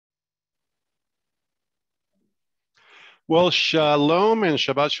Well, shalom and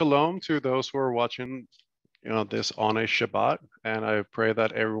Shabbat shalom to those who are watching, this on a Shabbat. And I pray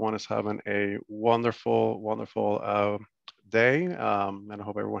that everyone is having a wonderful, wonderful day. And I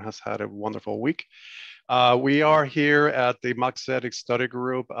hope everyone has had a wonderful week. We are here at the Melchizedek Study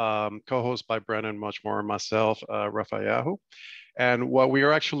Group, co-hosted by Brennan, much more, and myself, Raphael. And what we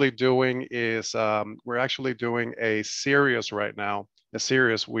are actually doing is we're actually doing a series right now, a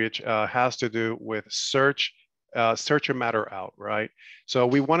series which has to do with search a matter out, right? So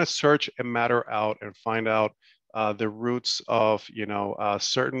we want to search a matter out and find out the roots of,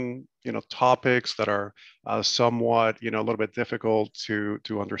 certain, topics that are somewhat, a little bit difficult to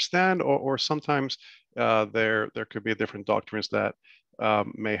understand, or sometimes there could be different doctrines that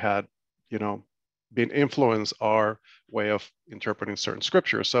may have, you know, been influence our way of interpreting certain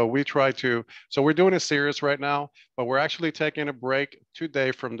scriptures. So we're doing a series right now, but we're actually taking a break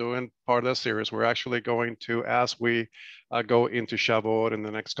today from doing part of the series. We're actually going to, as we go into Shavuot in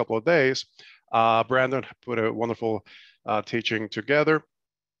the next couple of days, Brandon put a wonderful teaching together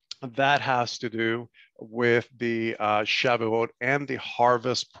that has to do with the Shavuot and the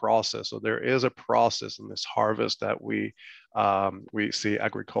harvest process. So there is a process in this harvest that we see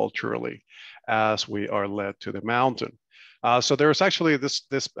agriculturally as we are led to the mountain. So there's actually this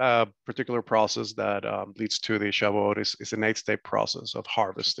particular process that leads to the Shavuot is an 8-step process of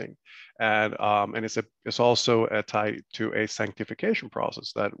harvesting, and it's also tied to a sanctification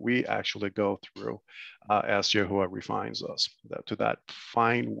process that we actually go through as Yahuah refines us to that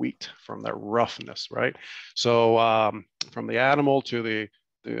fine wheat from that roughness, right? So from the animal to the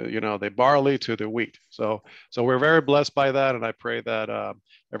barley to the wheat. So we're very blessed by that, and I pray that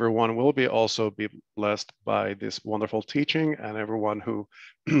everyone will also be blessed by this wonderful teaching, and everyone who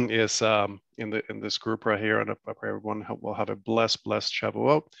is in this group right here, and I pray everyone will have a blessed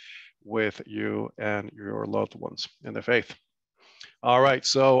Shavuot with you and your loved ones in the faith. All right,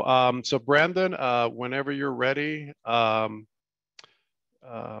 so Brandon, whenever you're ready, go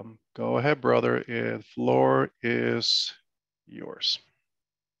ahead, brother. The floor is yours.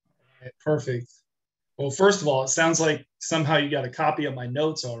 Perfect. Well, first of all, it sounds like somehow you got a copy of my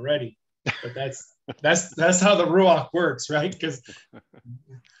notes already, but that's how the Ruach works, right? Because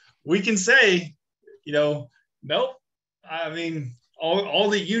we can say, nope. I mean, all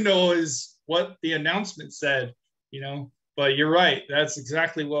that is what the announcement said, But you're right. That's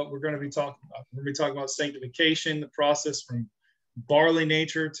exactly what we're going to be talking about. We're going to be talking about sanctification, the process from barley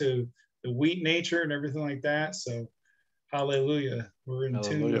nature to the wheat nature and everything like that. So, hallelujah. We're in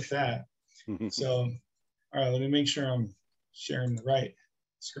tune with that. So, all right, let me make sure I'm sharing the right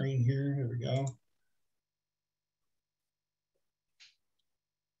screen here. Here we go.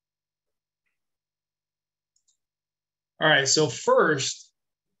 All right, so first,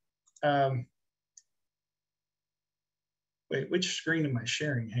 wait, which screen am I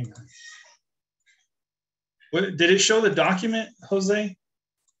sharing? Hang on. What, did it show the document, Jose?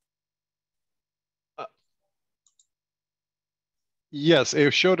 Yes,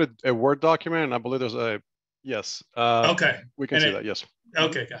 it showed a Word document, and I believe there's a, yes. Okay. We can see that, yes.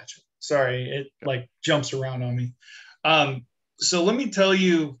 Okay, gotcha. Sorry, it like jumps around on me. So let me tell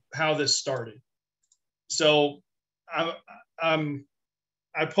you how this started. So I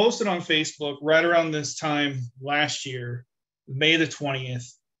posted on Facebook right around this time last year, May the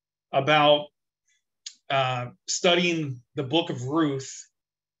 20th, about studying the book of Ruth.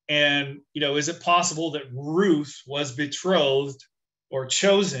 And, is it possible that Ruth was betrothed or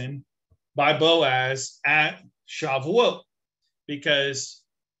chosen by Boaz at Shavuot? Because,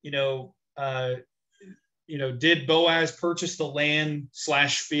 did Boaz purchase the land /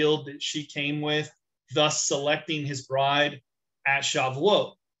 field that she came with, thus selecting his bride at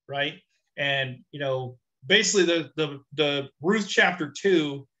Shavuot, right? And, basically the Ruth chapter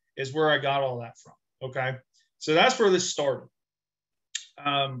 2 is where I got all that from, okay? So that's where this started.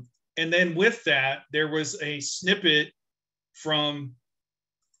 And then with that, there was a snippet from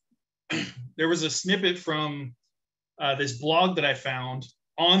this blog that I found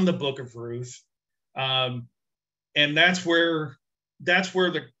on the book of Ruth. And that's where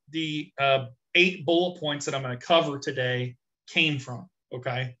the 8 bullet points that I'm going to cover today came from.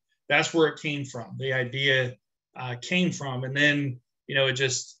 Okay. That's where it came from. The idea came from. And then, it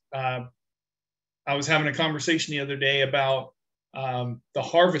just, I was having a conversation the other day about the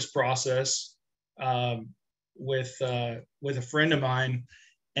harvest process with a friend of mine.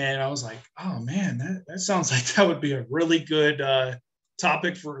 And I was like, oh man, that sounds like that would be a really good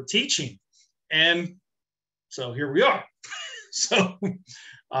topic for a teaching. And so here we are. So,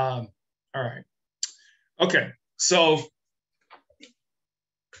 all right. Okay. So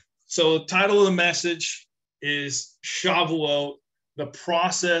title of the message, is Shavuot, the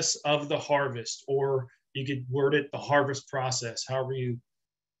process of the harvest, or you could word it the harvest process, however you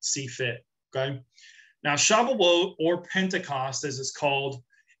see fit. Okay. Now, Shavuot, or Pentecost, as it's called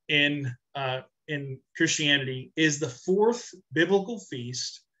in Christianity, is the fourth biblical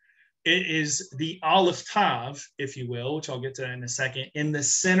feast. It is the Alef Tav, if you will, which I'll get to in a second, in the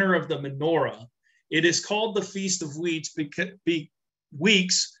center of the menorah. It is called the Feast of Weeks because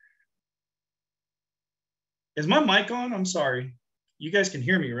weeks. Is my mic on? I'm sorry. You guys can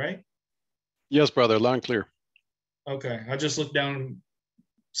hear me, right? Yes, brother, loud and clear. Okay, I just looked down.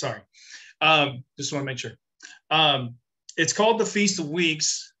 Sorry. Just want to make sure. It's called the Feast of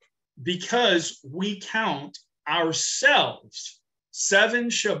Weeks because we count ourselves 7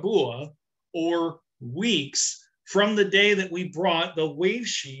 Shavuot, or weeks, from the day that we brought the wave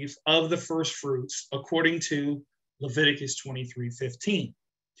sheaf of the first fruits, according to Leviticus 23:15,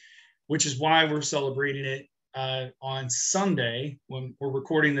 which is why we're celebrating it on Sunday, when we're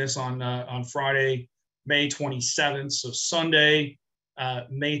recording this on Friday, May 27th. So Sunday,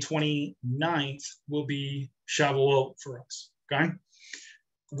 May 29th, will be Shavuot for us. Okay.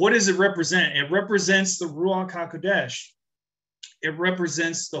 What does it represent? It represents the Ruach HaKodesh. It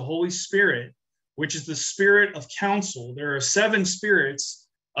represents the Holy Spirit, which is the spirit of counsel. There are 7 spirits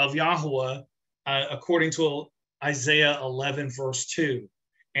of Yahuah, according to Isaiah 11, verse 2.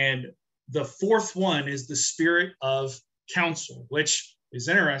 And the fourth one is the spirit of counsel, which is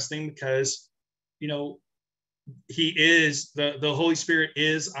interesting because, you know, he is, the Holy Spirit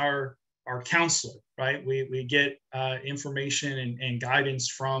is our counselor, right? We get information and guidance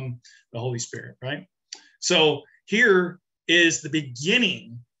from the Holy Spirit, right? So here is the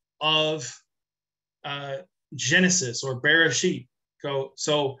beginning of Genesis, or Bereshit.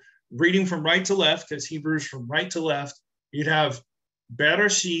 So reading from right to left, because Hebrews from right to left, you'd have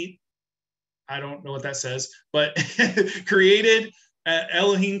Bereshit. I don't know what that says, but created,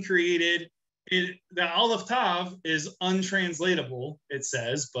 Elohim created. The Alef Tav is untranslatable, it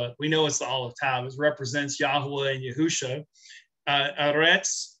says, but we know it's the Alef Tav. It represents Yahuah and Yahusha,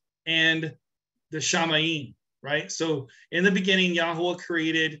 Aretz, and the Shamayim, right? So in the beginning, Yahuah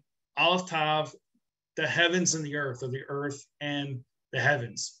created Alef Tav, the heavens and the earth, or the earth and the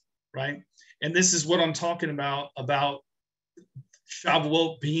heavens, right? And this is what I'm talking about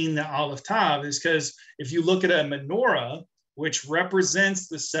Shavuot being the Alef Tav, is because if you look at a menorah, which represents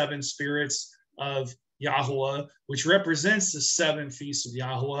the 7 spirits of Yahuah, which represents the 7 feasts of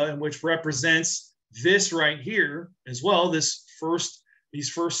Yahuah, and which represents this right here as well, these first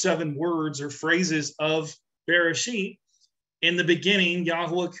 7 words or phrases of Bereshit. In the beginning,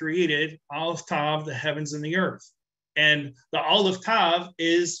 Yahuah created Alef Tav, the heavens and the earth. And the Alef Tav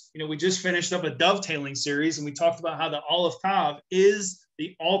is, we just finished up a dovetailing series, and we talked about how the Alef Tav is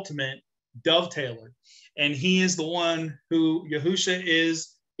the ultimate dovetailer. And he is the one who, Yahusha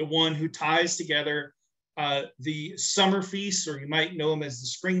is the one who ties together the summer feasts, or you might know them as the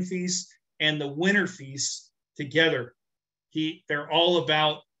spring feasts, and the winter feasts together. They're all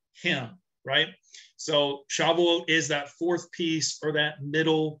about him, right? So Shavuot is that fourth piece, or that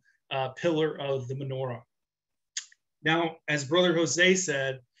middle pillar of the menorah. Now, as Brother Jose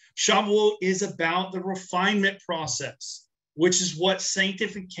said, Shavuot is about the refinement process, which is what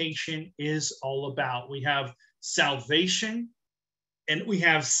sanctification is all about. We have salvation and we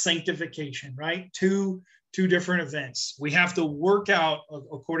have sanctification, right? Two different events. We have to work out,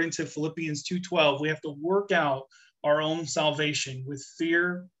 according to Philippians 2:12, we have to work out our own salvation with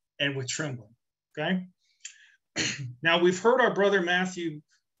fear and with trembling, okay? Now, we've heard our brother Matthew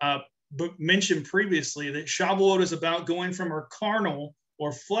mentioned previously that Shavuot is about going from our carnal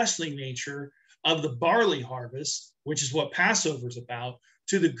or fleshly nature of the barley harvest, which is what Passover is about,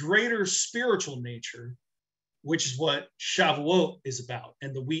 to the greater spiritual nature, which is what Shavuot is about,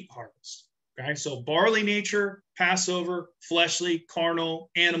 and the wheat harvest. Okay, so barley nature, Passover, fleshly, carnal,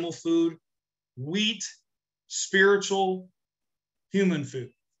 animal food, wheat, spiritual, human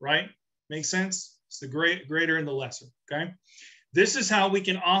food, right? Makes sense? It's the greater and the lesser, okay? This is how we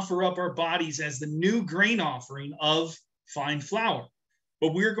can offer up our bodies as the new grain offering of fine flour.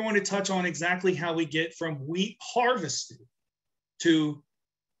 But we're going to touch on exactly how we get from wheat harvested to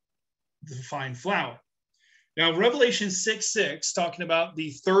the fine flour. Now, Revelation 6:6, talking about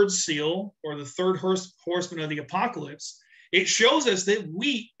the third seal, or the third horseman of the apocalypse, it shows us that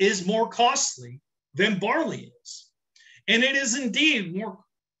wheat is more costly than barley is. And it is indeed more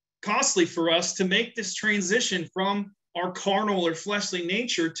costly for us to make this transition from our carnal or fleshly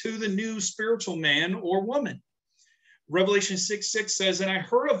nature to the new spiritual man or woman. Revelation 6:6 says, "And I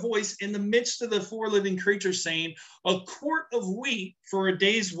heard a voice in the midst of the 4 living creatures saying, a quart of wheat for a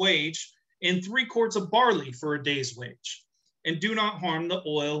day's wage, and 3 quarts of barley for a day's wage. And do not harm the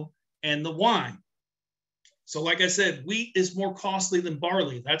oil and the wine. So like I said, wheat is more costly than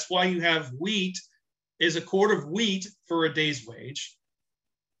barley. That's why you have wheat is a quart of wheat for a day's wage.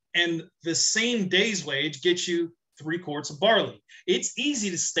 And the same day's wage gets you 3 quarts of barley. It's easy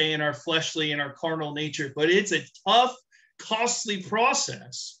to stay in our fleshly and our carnal nature, but it's a tough, costly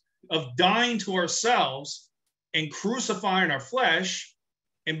process of dying to ourselves and crucifying our flesh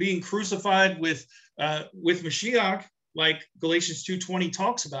and being crucified with Mashiach, like Galatians 2:20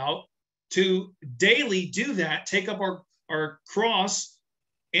 talks about, to daily do that, take up our cross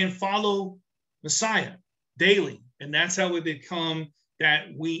and follow Messiah daily. And that's how we become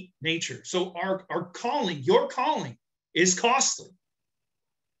that wheat nature. So our calling, your calling, is costly.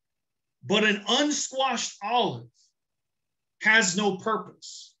 But an unsquashed olive has no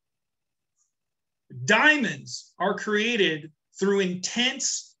purpose. Diamonds are created through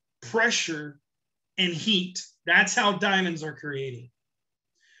intense pressure and heat. That's how diamonds are created.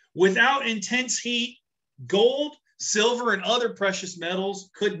 Without intense heat, gold, silver, and other precious metals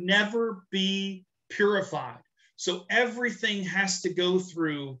could never be purified. So everything has to go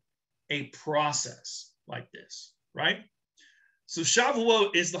through a process like this, right? So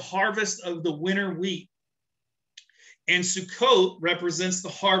Shavuot is the harvest of the winter wheat, and Sukkot represents the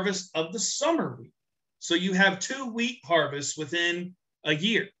harvest of the summer wheat. So you have 2 wheat harvests within a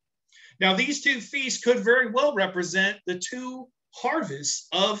year. Now, these 2 feasts could very well represent the 2 harvests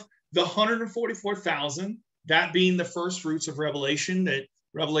of the 144,000, that being the first fruits of Revelation that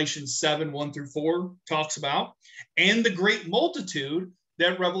Revelation 7:1-4 talks about, and the great multitude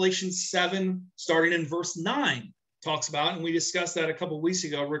that Revelation 7, starting in verse 9, talks about. And we discussed that a couple of weeks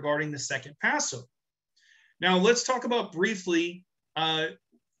ago regarding the second Passover. Now, let's talk about briefly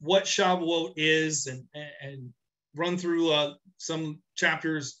what Shavuot is and run through some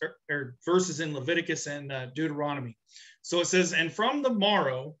chapters or verses in Leviticus and Deuteronomy. So it says, and from the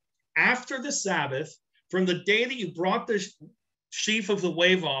morrow, after the Sabbath, from the day that you brought the sheaf of the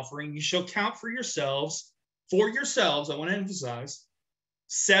wave offering, you shall count for yourselves, I want to emphasize,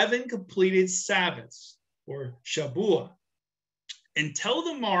 7 completed Sabbaths, or Shavuot. Until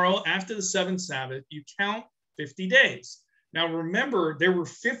the morrow, after the 7th Sabbath, you count 50 days. Now remember, there were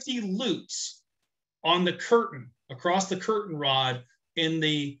 50 loops on the curtain, across the curtain rod in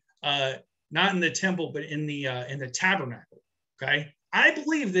the, not in the temple, but in the tabernacle, okay? I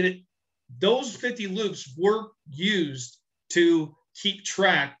believe that those 50 loops were used to keep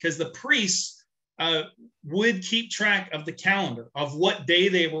track, because the priests would keep track of the calendar of what day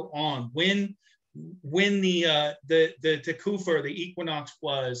they were on, when the Tekufa, or the equinox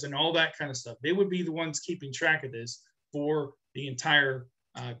was, and all that kind of stuff. They would be the ones keeping track of this for the entire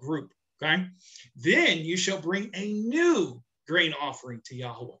group, okay? Then you shall bring a new grain offering to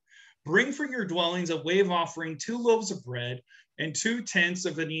Yahuah. Bring for your dwellings a wave offering, 2 loaves of bread, and 2/10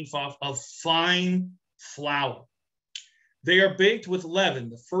 of an ephah of fine flour. They are baked with leaven,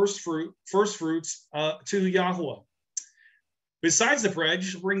 the first fruits to Yahuah. Besides the bread, you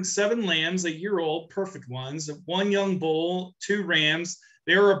shall bring 7 lambs, a year old, perfect ones, 1 young bull, 2 rams.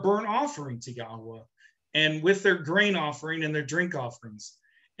 They are a burnt offering to Yahuah, and with their grain offering and their drink offerings,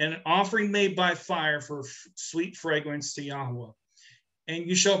 and an offering made by fire for sweet fragrance to Yahuah. And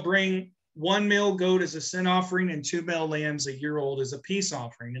you shall bring 1 male goat as a sin offering, and 2 male lambs, a year old, as a peace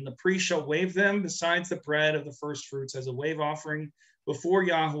offering. And the priest shall wave them besides the bread of the first fruits as a wave offering before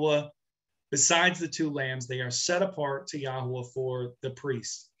Yahuah. Besides the 2 lambs, they are set apart to Yahuah for the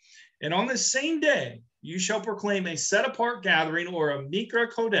priest. And on the same day, you shall proclaim a set apart gathering, or a Mikra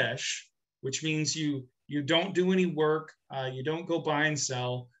Kodesh, which means you don't do any work, you don't go buy and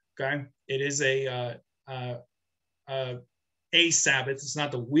sell. Okay, it is a Sabbath. It's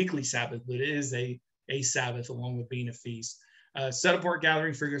not the weekly Sabbath, but it is a Sabbath, along with being a feast. Set apart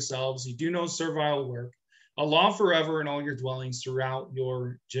gathering for yourselves. You do no servile work. A law forever in all your dwellings throughout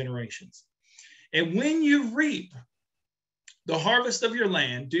your generations. And when you reap the harvest of your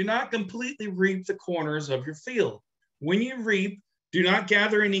land, do not completely reap the corners of your field. When you reap, do not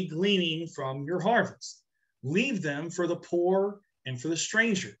gather any gleaning from your harvest. Leave them for the poor and for the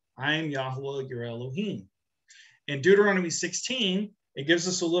stranger. I am Yahuah, your Elohim. In Deuteronomy 16, it gives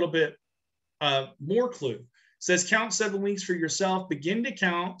us a little bit more clue. It says, count 7 weeks for yourself. Begin to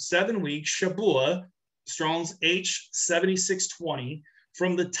count 7 weeks, Shabuah, Strong's H7620,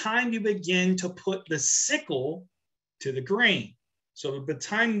 from the time you begin to put the sickle to the grain. So the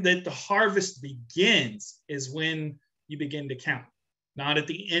time that the harvest begins is when you begin to count, not at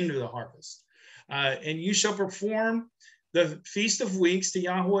the end of the harvest. And you shall perform the Feast of Weeks to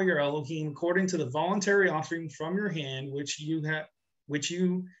Yahuah your Elohim according to the voluntary offering from your hand, which which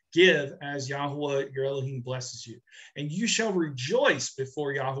you give as Yahuah your Elohim blesses you. And you shall rejoice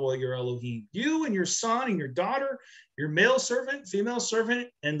before Yahuah your Elohim, you and your son and your daughter, your male servant, female servant,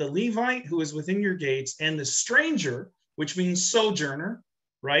 and the Levite who is within your gates, and the stranger, which means sojourner,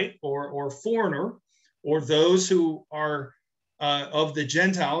 right? Or foreigner, or those who are of the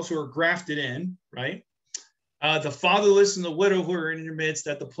Gentiles who are grafted in, right? The fatherless and the widow who are in your midst,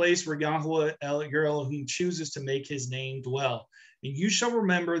 at the place where Yahuah your Elohim chooses to make his name dwell. And you shall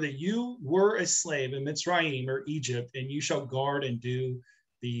remember that you were a slave in Mitzrayim or Egypt, and you shall guard and do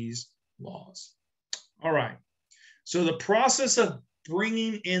these laws. All right. So the process of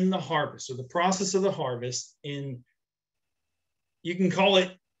bringing in the harvest, or the process of the harvest, in, you can call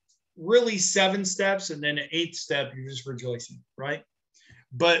it really 7 steps, and then an 8th step, you're just rejoicing, right?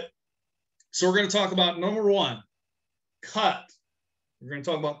 But so we're going to talk about number 1, cut. We're going to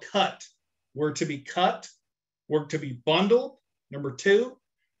talk about cut. We're to be cut. We're to be bundled. Number 2,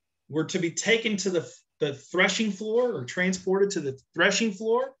 we're to be taken to the threshing floor, or transported to the threshing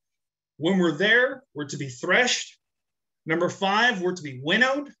floor. When we're there, we're to be threshed. Number 5, we're to be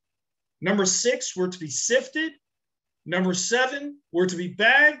winnowed. Number 6, we're to be sifted. Number 7, we're to be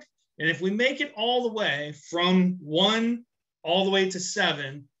bagged. And if we make it all the way from 1 all the way to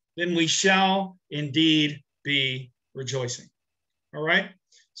 7, then we shall indeed be rejoicing. All right,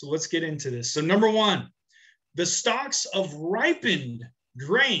 so let's get into this. So number 1, the stalks of ripened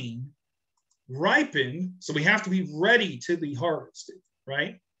grain, ripened, so we have to be ready to be harvested,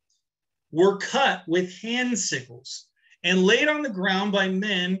 right? Were cut with hand sickles and laid on the ground by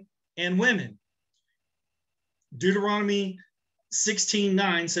men and women. Deuteronomy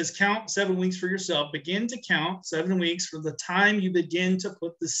 16:9 says, count 7 weeks for yourself. Begin to count 7 weeks from the time you begin to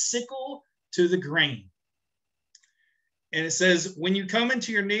put the sickle to the grain. And it says, when you come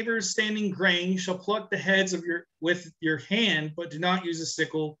into your neighbor's standing grain, you shall pluck the heads of with your hand, but do not use a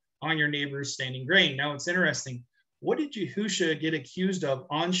sickle on your neighbor's standing grain. Now it's interesting. What did Yahushua get accused of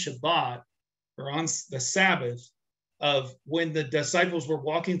on Shabbat, or on the Sabbath, of when the disciples were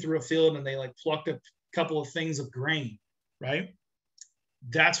walking through a field and they like plucked a couple of things of grain, right?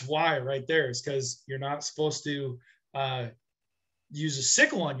 That's why right there is because you're not supposed to use a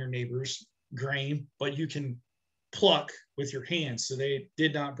sickle on your neighbor's grain, but you can pluck with your hands. So they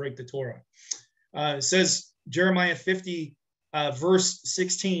did not break the Torah. It says Jeremiah 50 verse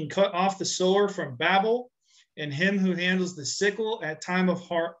 16, cut off the sower from Babel, and him who handles the sickle at time of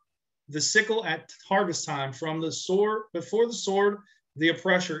the sickle at harvest time, from the sword, before the sword, the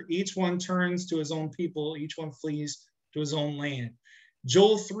oppressor, each one turns to his own people, each one flees to his own land.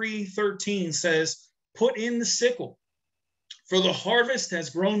 Joel 3:13 says, put in the sickle, for the harvest has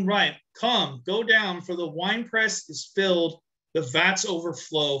grown ripe. Come, go down, for the winepress is filled, the vats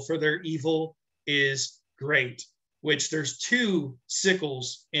overflow, for their evil is great. Which there's 2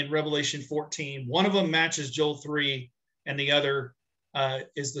 sickles in Revelation 14. One of them matches Joel 3, and the other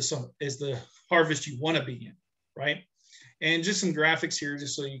is the harvest you want to be in, right? And just some graphics here,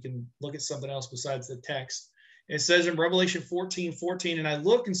 just so you can look at something else besides the text. It says in Revelation 14:14, and I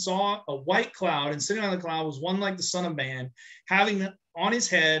looked and saw a white cloud, and sitting on the cloud was one like the Son of Man, having on his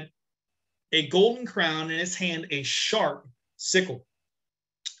head a golden crown, and in his hand a sharp sickle.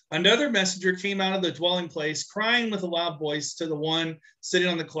 Another messenger came out of the dwelling place, crying with a loud voice to the one sitting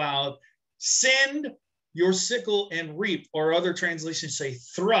on the cloud, send your sickle and reap, or other translations say,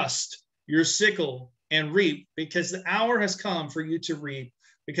 thrust your sickle and reap, because the hour has come for you to reap,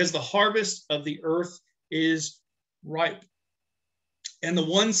 because the harvest of the earth is ripe. And the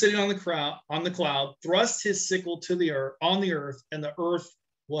one sitting on the cloud thrust his sickle to the earth, on the earth, and the earth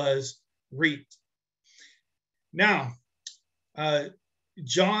was reaped. Now,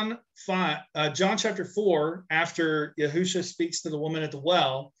 John chapter 4, after Yahushua speaks to the woman at the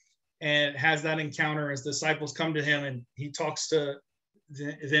well and has that encounter, as disciples come to him, and he talks to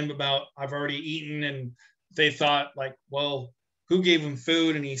them about, I've already eaten, and they thought like, well, who gave him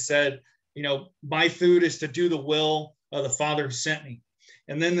food? And he said, you know, my food is to do the will of the Father who sent me.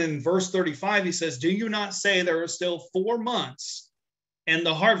 And then in verse 35, he says, do you not say there are still 4 months and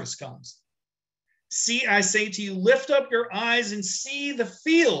the harvest comes? See, I say to you, lift up your eyes and see the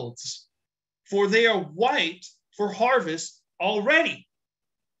fields, for they are white for harvest already.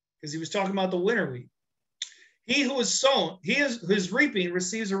 Because he was talking about the winter wheat. He who is sown, who is reaping,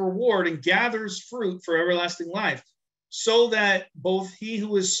 receives a reward and gathers fruit for everlasting life, so that both he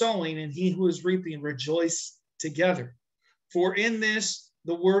who is sowing and he who is reaping rejoice together. For in this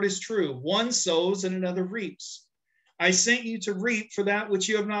the word is true. One sows and another reaps. I sent you to reap for that which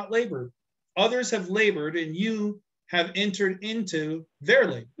you have not labored. Others have labored, and you have entered into their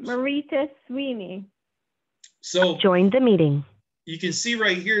labor. Marita Sweeney. So joined the meeting. you can see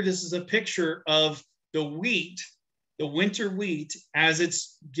right here, this is a picture of the wheat, the winter wheat, as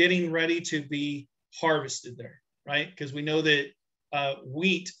it's getting ready to be harvested there, right? Because we know that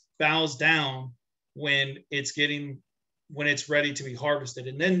wheat bows down when it's ready to be harvested.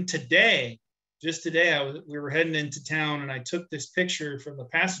 And then today, just today, we were heading into town, and I took this picture from the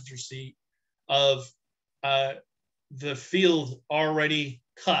passenger seat of the field already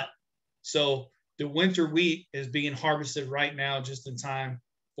cut. So the winter wheat is being harvested right now, just in time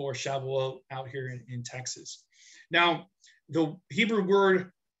for Shavuot out here in Texas. Now, the Hebrew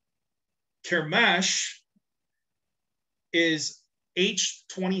word kermesh is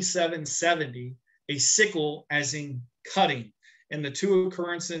H2770, a sickle, as in cutting. And the two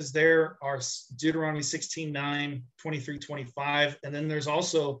occurrences there are Deuteronomy 16:9, 23:25. And then there's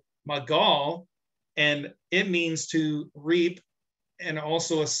also magal, and it means to reap, and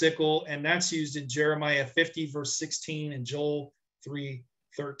also a sickle, and that's used in Jeremiah 50, verse 16, and Joel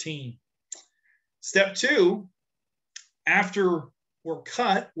 3:13. Step 2, after we're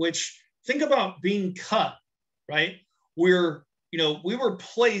cut, which, think about being cut, right? We were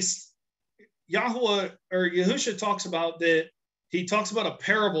placed, Yahuah or Yahushua talks about that. He talks about a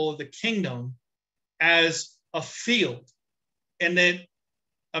parable of the kingdom as a field, and that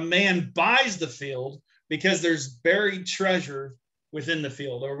a man buys the field because there's buried treasure within the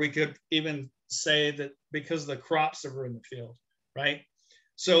field, or we could even say that because of the crops that were in the field, right?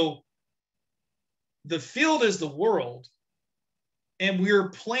 So the field is the world, and we're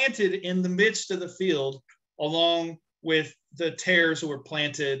planted in the midst of the field along with the tares who were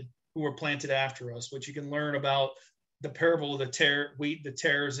planted after us, which you can learn about the parable of the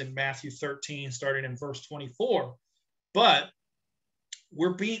tares in Matthew 13, starting in verse 24. But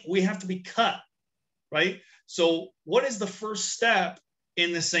we have to be cut, right? So what is the first step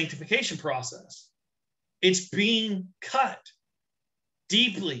in the sanctification process? It's being cut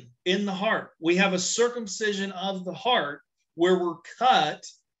deeply in the heart. We have a circumcision of the heart where we're cut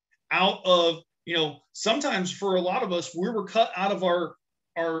out of, sometimes for a lot of us, we were cut out of our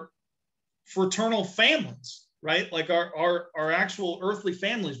fraternal families, right? Like our actual earthly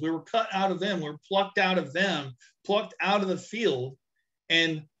families. We were cut out of them. We were plucked out of them, plucked out of the field,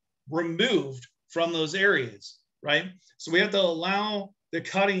 and removed from those areas, right? So we have to allow the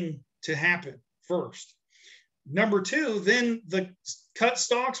cutting to happen first. Number 2, then the cut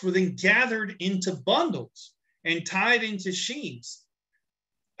stalks were then gathered into bundles and tied into sheaves.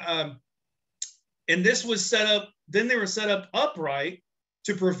 And this was set up, then they were set up upright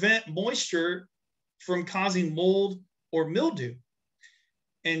to prevent moisture from causing mold or mildew.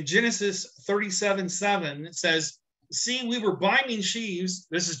 In Genesis 37:7, it says, "See, we were binding sheaves."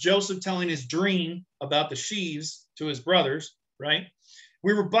 This is Joseph telling his dream about the sheaves to his brothers, right?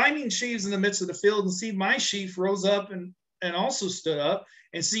 "We were binding sheaves in the midst of the field, and see, my sheaf rose up and also stood up,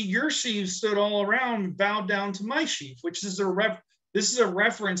 and see, your sheaves stood all around and bowed down to my sheaf," which is this is a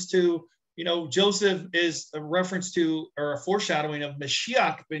reference to, Joseph is a reference to, or a foreshadowing of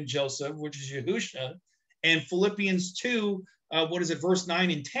Mashiach ben Joseph, which is Yahushua. And Philippians 2, verse 9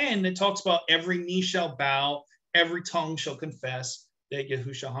 and 10, it talks about every knee shall bow, every tongue shall confess that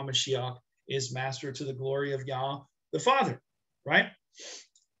Yahushua HaMashiach is master, to the glory of Yah the Father, right?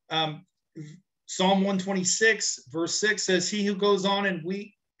 Psalm 126, verse 6 says, "He who goes on and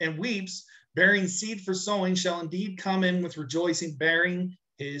weeps, bearing seed for sowing, shall indeed come in with rejoicing, bearing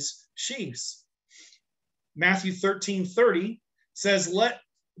his sheaves." Matthew 13:30 says, "Let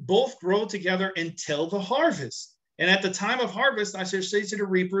both grow together until the harvest. And at the time of harvest, I shall say to the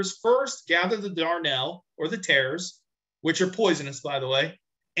reapers, first gather the darnel," or the tares, which are poisonous, by the way,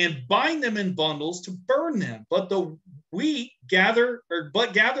 "and bind them in bundles to burn them. But gather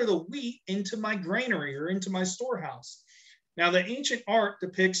the wheat into my granary," or into my storehouse. Now, the ancient art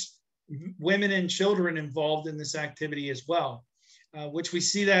depicts women and children involved in this activity as well, which we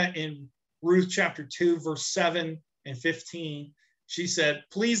see that in Ruth chapter 2, verse 7 and 15. She said,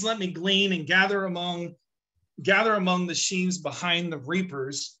 "Please let me glean and gather among the sheaves behind the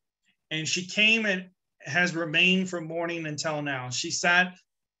reapers." And she came and has remained from morning until now. She sat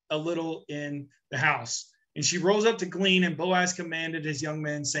a little in the house, and she rose up to glean, and Boaz commanded his young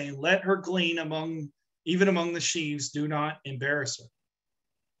men, saying, "Let her glean even among the sheaves, do not embarrass her."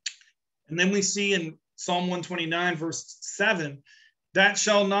 And then we see in Psalm 129, verse 7, "That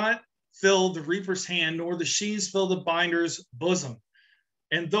shall not fill the reaper's hand, nor the sheaves fill the binder's bosom.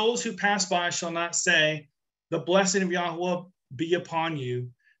 And those who pass by shall not say, the blessing of Yahuah be upon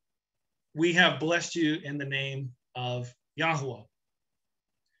you. We have blessed you in the name of Yahuah."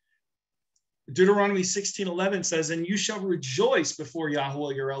 Deuteronomy 16:11 says, and you shall rejoice before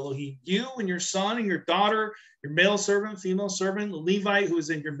Yahuah your Elohim, you and your son and your daughter, your male servant, female servant, the Levite who is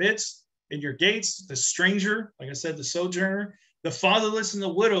in your midst, in your gates, the stranger, like I said, the sojourner, the fatherless and the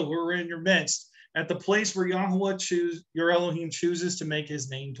widow who are in your midst, at the place where Yahuah your Elohim chooses to make his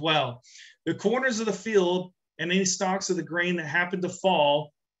name dwell. The corners of the field and any stalks of the grain that happened to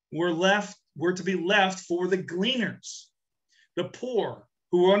fall were to be left for the gleaners. The poor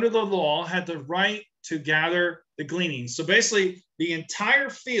who were under the law had the right to gather the gleanings. So basically, the entire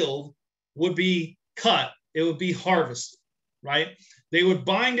field would be cut. It would be harvested, right? They would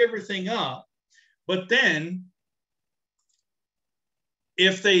bind everything up, but then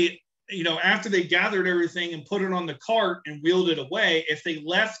if they, after they gathered everything and put it on the cart and wheeled it away, if they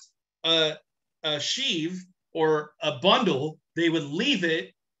left a sheaf or a bundle, they would leave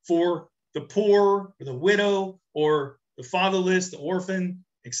it for the poor or the widow or the fatherless, the orphan,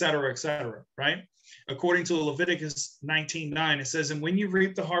 et cetera, right? According to Leviticus 19:9, it says, and when you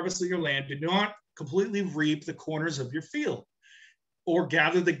reap the harvest of your land, do not completely reap the corners of your field or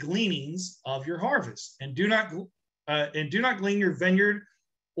gather the gleanings of your harvest, and do not glean your vineyard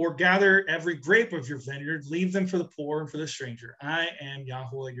or gather every grape of your vineyard. Leave them for the poor and for the stranger. I am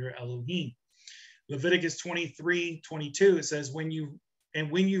Yahuah your Elohim. Leviticus 23:22, it says, when you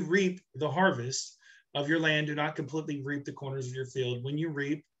reap the harvest of your land, do not completely reap the corners of your field. When you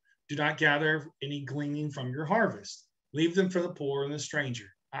reap, do not gather any gleaning from your harvest. Leave them for the poor and the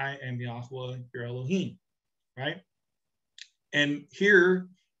stranger. I am Yahuah your Elohim, right? And here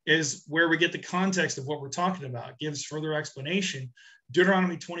is where we get the context of what we're talking about. It gives further explanation.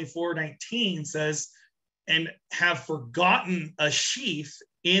 Deuteronomy 24:19 says, and have forgotten a sheaf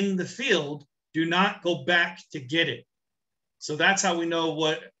in the field, do not go back to get it. So that's how we know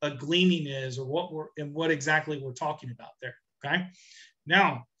what a gleaning is, or what exactly we're talking about there. Okay.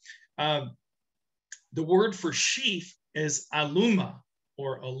 Now, the word for sheaf is aluma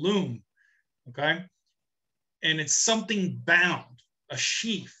or alum. Okay. And it's something bound, a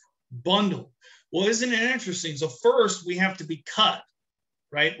sheaf, bundle. Well, isn't it interesting? So first we have to be cut,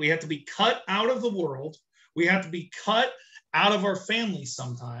 right? We have to be cut out of the world. We have to be cut out of our families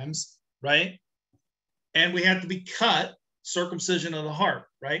sometimes, right? And we have to be cut, circumcision of the heart,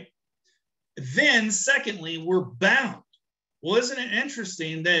 right? Then secondly, we're bound. Well, isn't it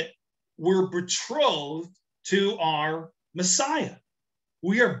interesting that we're betrothed to our Messiah?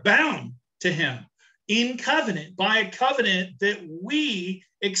 We are bound to him in covenant, by a covenant that we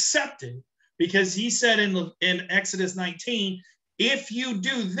accepted, because he said in Exodus 19, if you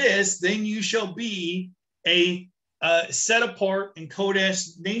do this, then you shall be a set apart and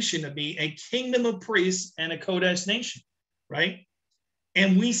Kodesh nation to be, a kingdom of priests and a Kodesh nation, right?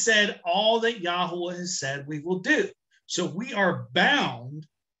 And we said all that Yahuah has said we will do. So we are bound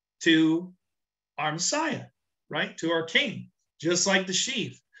to our Messiah, right? To our King, just like the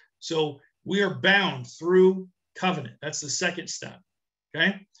sheaf. So we are bound through covenant. That's the second step,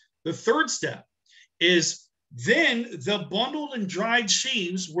 okay? The third step is then the bundled and dried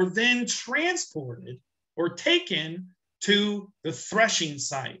sheaves were then transported or taken to the threshing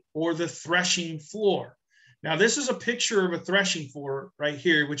site or the threshing floor. Now, this is a picture of a threshing floor right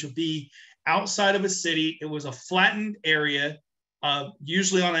here, which would be outside of a city. It was a flattened area,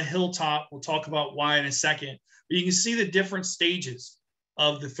 usually on a hilltop. We'll talk about why in a second. But you can see the different stages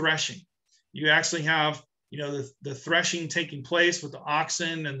of the threshing. You actually have, the threshing taking place with the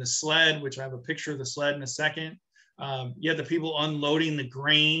oxen and the sled, which I have a picture of the sled in a second. You have the people unloading the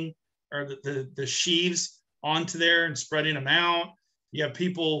grain or the sheaves onto there and spreading them out. You have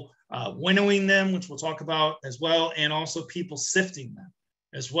people winnowing them, which we'll talk about as well, and also people sifting them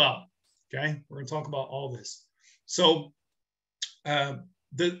as well. Okay, we're going to talk about all this. So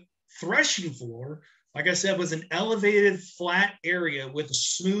the threshing floor, like I said, was an elevated flat area with a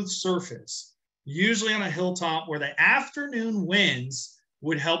smooth surface, usually on a hilltop, where the afternoon winds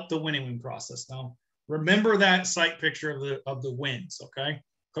would help the winnowing process. Now, remember that site picture of the winds, okay?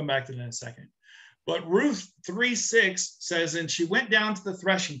 Come back to that in a second. But Ruth 3:6 says, and she went down to the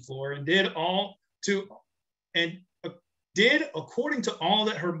threshing floor and did according to all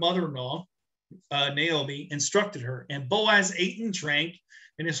that her mother-in-law, Naomi, instructed her. And Boaz ate and drank,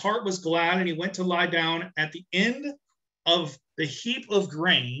 and his heart was glad, and he went to lie down at the end of the heap of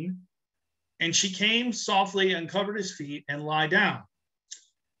grain. And she came softly and covered his feet and lie down.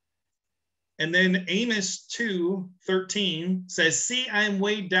 And then Amos 2:13 says, see, I am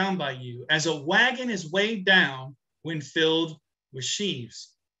weighed down by you, as a wagon is weighed down when filled with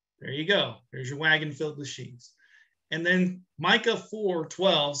sheaves. There you go. There's your wagon filled with sheaves. And then Micah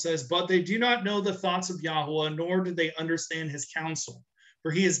 4:12 says, but they do not know the thoughts of Yahuah, nor do they understand his counsel.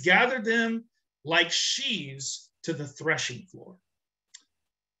 For he has gathered them like sheaves to the threshing floor.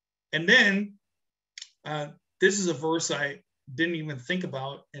 And then this is a verse I didn't even think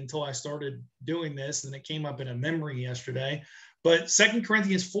about until I started doing this, and it came up in a memory yesterday. But 2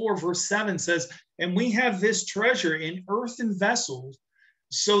 Corinthians 4, verse 7 says, and we have this treasure in earthen vessels,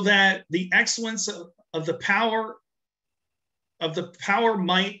 so that the excellence of the power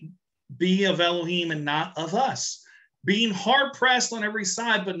might be of Elohim and not of us, being hard pressed on every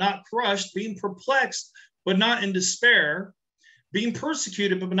side, but not crushed, being perplexed, but not in despair, being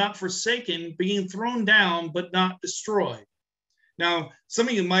persecuted, but not forsaken, being thrown down, but not destroyed. Now, some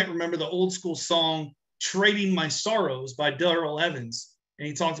of you might remember the old school song, Trading My Sorrows by Darrell Evans. And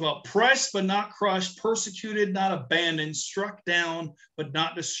he talked about pressed, but not crushed, persecuted, not abandoned, struck down, but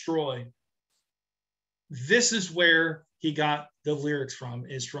not destroyed. This is where he got the lyrics from,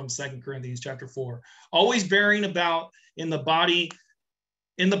 is from 2 Corinthians chapter 4. Always bearing about in the body,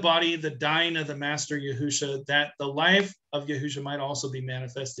 the dying of the master Yahusha, that the life of Yahusha might also be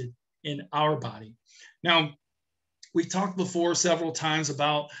manifested in our body. Now, we've talked before several times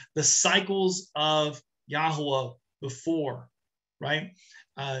about the cycles of Yahuah before, right?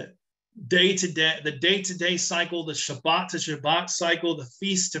 Day to day, the day-to-day cycle, the Shabbat to Shabbat cycle, the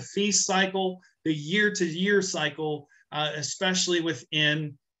feast to feast cycle, the year to year cycle, especially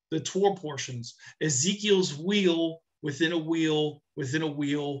within the Torah portions. Ezekiel's wheel within a wheel within a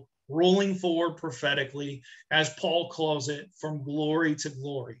wheel, rolling forward prophetically, as Paul calls it, from glory to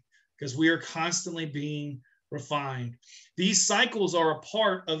glory, because we are constantly being refined. These cycles are a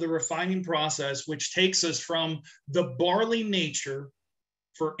part of the refining process, which takes us from the barley nature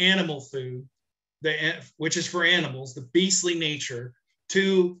for animal food, which is for animals, the beastly nature,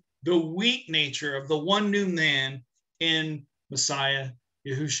 to the wheat nature of the one new man in Messiah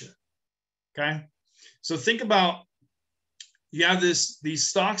Yahusha. Okay, so think about, you have these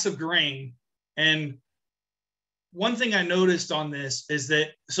stalks of grain, and one thing I noticed on this is that,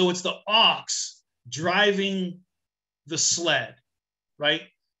 so it's the ox driving the sled, right?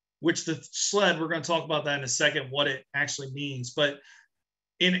 Which the sled, we're going to talk about that in a second, what it actually means. But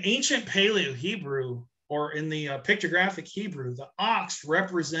in ancient Paleo Hebrew, or in the pictographic Hebrew, the ox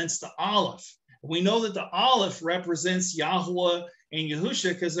represents the Alef. We know that the Alef represents Yahuah and Yahusha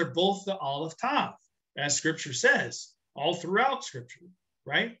because they're both the Alef Tav, as Scripture says, all throughout Scripture,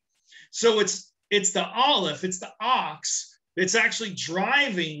 right? So it's the Alef, it's the ox that's actually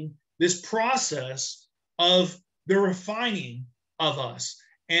driving this process of the refining of us,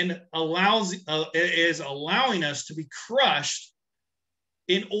 and is allowing us to be crushed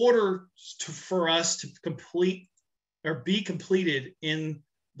in order for us to complete or be completed in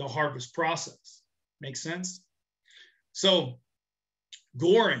the harvest process. Make sense? So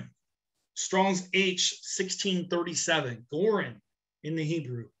Goren, Strong's H 1637, Goren in the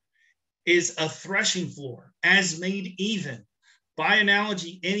Hebrew, is a threshing floor, as made even. By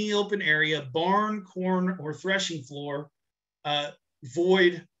analogy, any open area, barn, corn, or threshing floor,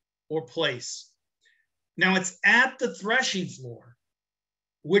 void, or place. Now it's at the threshing floor,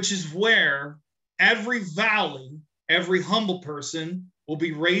 which is where every valley, every humble person will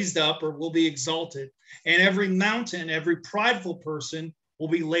be raised up or will be exalted, and every mountain, every prideful person will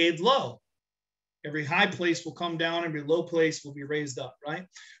be laid low. Every high place will come down, every low place will be raised up, right?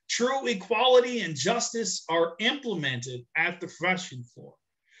 True equality and justice are implemented at the threshing floor.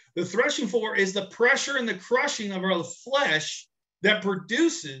 The threshing floor is the pressure and the crushing of our flesh that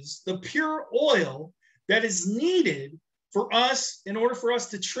produces the pure oil that is needed for us, in order for us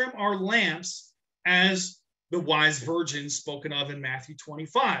to trim our lamps, as the wise virgin spoken of in Matthew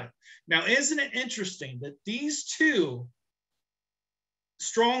 25. Now, isn't it interesting that these two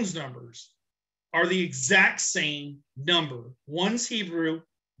Strong's numbers are the exact same number? One's Hebrew,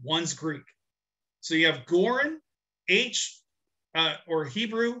 one's Greek. So you have Goren, or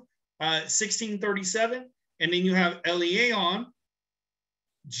Hebrew, 1637, and then you have Eliaon,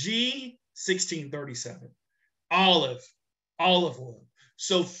 G, 1637, olive oil.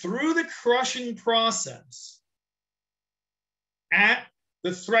 So through the crushing process at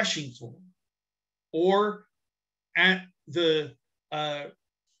the threshing floor, or at the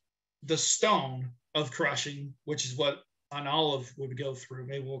stone of crushing, which is what an olive would go through.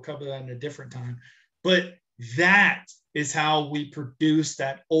 Maybe we'll cover that in a different time. But that is how we produce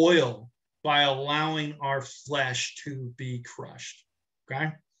that oil, by allowing our flesh to be crushed.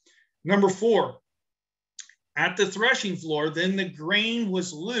 Okay. Number 4, at the threshing floor, then the grain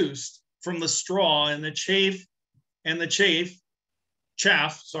was loosed from the straw and the chaff,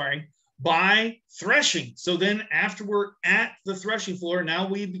 by threshing. So then after we're at the threshing floor, now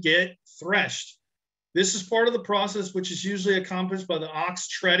we get threshed. This is part of the process, which is usually accomplished by the ox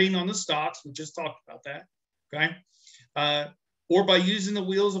treading on the stalks. We just talked about that, okay? Or by using the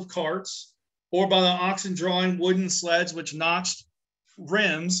wheels of carts, or by the oxen drawing wooden sleds, which notched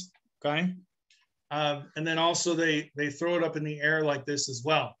rims, okay? And then also they throw it up in the air like this as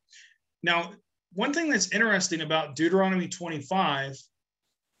well. Now, one thing that's interesting about Deuteronomy 25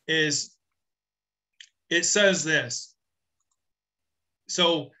 is it says this.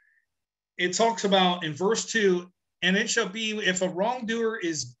 So it talks about in verse 2, and it shall be if a wrongdoer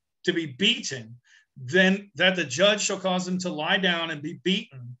is to be beaten, then that the judge shall cause him to lie down and be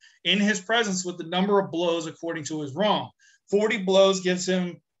beaten in his presence with the number of blows according to his wrong. 40 blows gives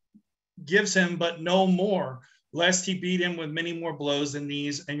him, but no more, lest he beat him with many more blows than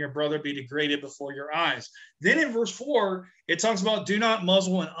these, and your brother be degraded before your eyes. Then in verse 4, it talks about do not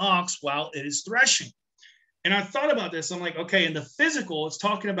muzzle an ox while it is threshing. And I thought about this. I'm like, okay, in the physical, it's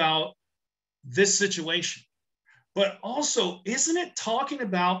talking about this situation. But also, isn't it talking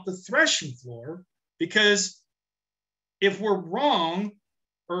about the threshing floor? Because if we're wrong,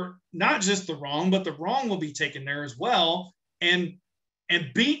 or not just the wrong, but the wrong will be taken there as well, and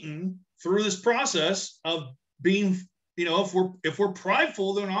beaten through this process of being, you know, if we're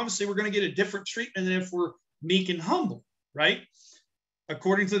prideful, then obviously we're going to get a different treatment than if we're meek and humble, right?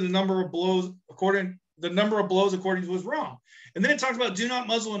 According to the number of blows, according to his wrong. And then it talks about do not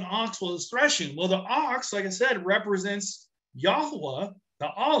muzzle an ox while it's threshing. Well, the ox, like I said, represents Yahuah, the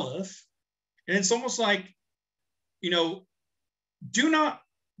Alef, and it's almost like, you know, do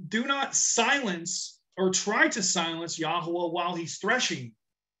not silence or try to silence Yahuah while he's threshing.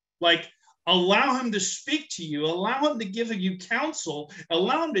 Like, allow him to speak to you, allow him to give you counsel,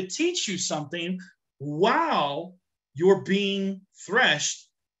 allow him to teach you something while you're being threshed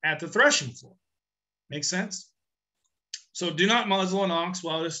at the threshing floor. Make sense? So do not muzzle an ox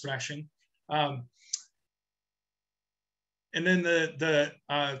while it is threshing. And then the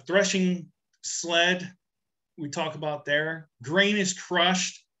threshing sled we talk about there. Grain is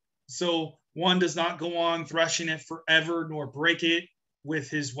crushed, so one does not go on threshing it forever, nor break it with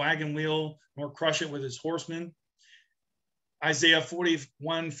his wagon wheel, nor crush it with his horsemen. Isaiah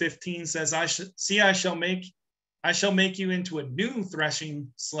 41:15 says, I shall make you into a new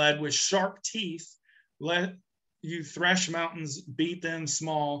threshing sled with sharp teeth. Let you thresh mountains, beat them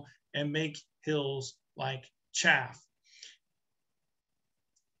small, and make hills like chaff.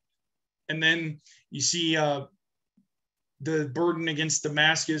 And then you see the burden against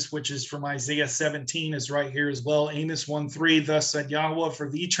Damascus, which is from Isaiah 17, is right here as well. Amos 1:3, thus said Yahuah,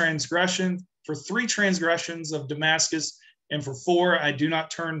 for 3 transgressions of Damascus, and for 4 I do not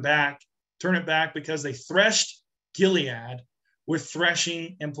turn it back, because they threshed Gilead with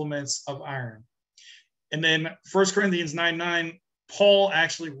threshing implements of iron. And then 1 Corinthians 9:9, Paul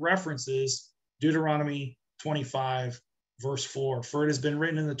actually references Deuteronomy 25, verse 4. For it has been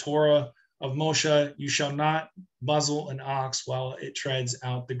written in the Torah of Moshe, you shall not muzzle an ox while it treads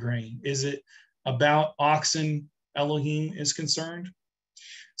out the grain. Is it about oxen Elohim is concerned?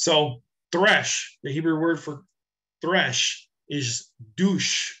 So thresh, the Hebrew word for thresh, is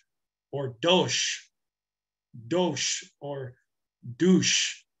douche or dosh or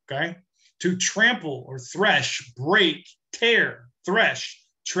douche, okay? To trample or thresh, break, tear, thresh,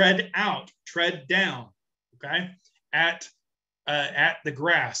 tread out, tread down, okay? At the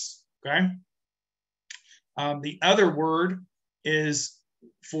grass, okay? The other word is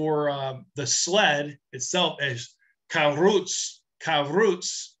for the sled itself as kavrutz,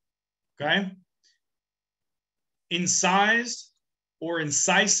 okay? Incised or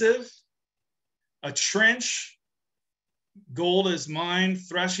incisive, a trench, gold is mine,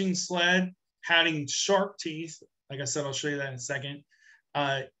 threshing sled, having sharp teeth. Like I said, I'll show you that in a second.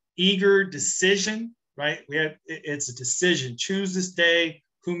 Eager decision, right? It's a decision. Choose this day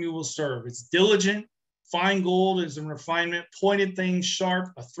whom you will serve. It's diligent. Fine gold is a refinement. Pointed things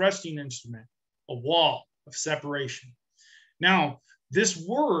sharp, a threshing instrument, a wall of separation. Now, this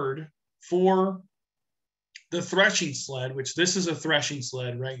word for the threshing sled, which this is a threshing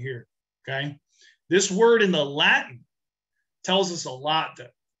sled right here, okay? This word in the Latin tells us a lot, though.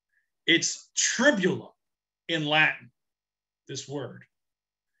 It's tribulum in Latin, this word.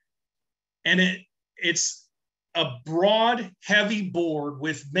 And it's a broad, heavy board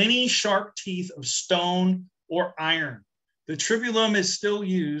with many sharp teeth of stone or iron. The tribulum is still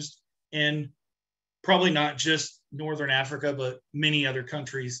used in probably not just Northern Africa, but many other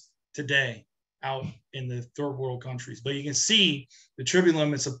countries today out in the third world countries. But you can see the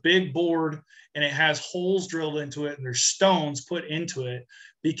tribulum, it's a big board and it has holes drilled into it and there's stones put into it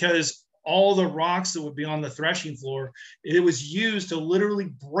because all the rocks that would be on the threshing floor, it was used to literally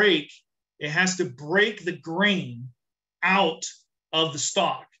break It has to break the grain out of the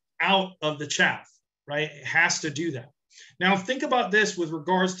stalk, out of the chaff, right? It has to do that. Now, think about this with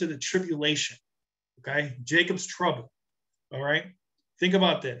regards to the tribulation, okay? Jacob's trouble, all right? Think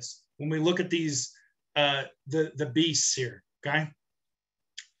about this when we look at these, the beasts here, okay?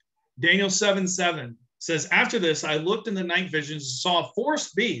 Daniel 7:7 says, after this, I looked in the night visions and saw a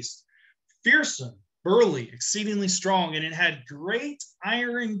fourth beast, fearsome, burly, exceedingly strong, and it had great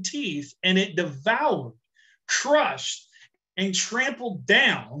iron teeth, and it devoured, crushed, and trampled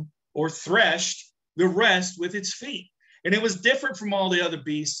down or threshed the rest with its feet. And it was different from all the other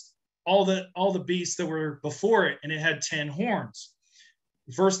beasts, all the beasts that were before it, and it had 10 horns.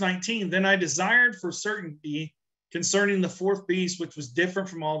 Verse 19, then I desired for certainty concerning the fourth beast, which was different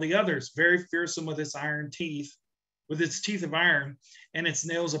from all the others, very fearsome with its iron teeth, with its teeth of iron and its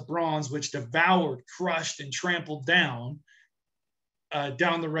nails of bronze, which devoured, crushed, and trampled down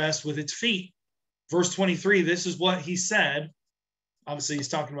the rest with its feet. Verse 23, this is what he said. Obviously, he's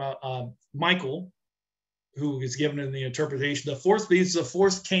talking about Michael, who is given in the interpretation. The fourth beast is the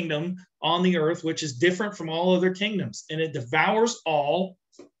fourth kingdom on the earth, which is different from all other kingdoms. And it devours all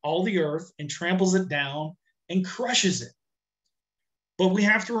the earth and tramples it down and crushes it. But we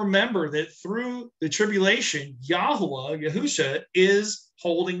have to remember that through the tribulation, Yahuah is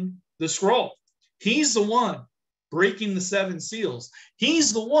holding the scroll. He's the one breaking the 7 seals.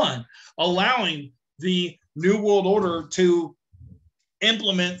 He's the one allowing the New World Order to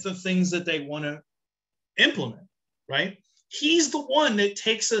implement the things that they want to implement, right? He's the one that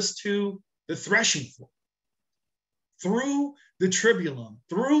takes us to the threshing floor. Through the tribulum,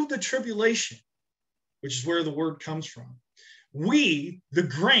 through the tribulation, which is where the word comes from, we, the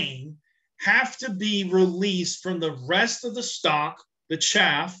grain, have to be released from the rest of the stalk, the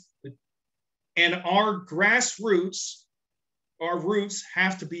chaff, and our grassroots, our roots we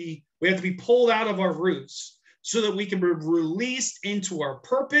have to be pulled out of our roots so that we can be released into our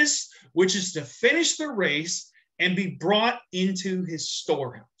purpose, which is to finish the race and be brought into his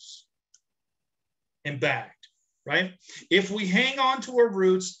storehouse and bagged, right? If we hang on to our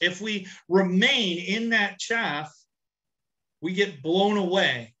roots, if we remain in that chaff, we get blown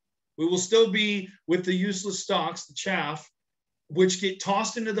away. We will still be with the useless stalks, the chaff, which get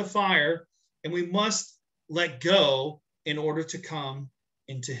tossed into the fire, and we must let go in order to come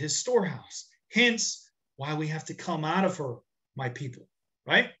into his storehouse. Hence, why we have to come out of her, my people,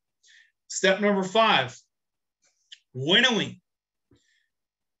 right? Step number 5, winnowing.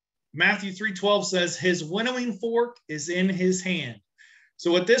 Matthew 3:12 says, his winnowing fork is in his hand.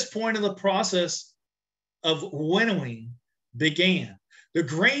 So at this point of the process of winnowing began, the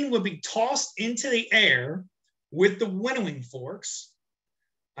grain would be tossed into the air with the winnowing forks.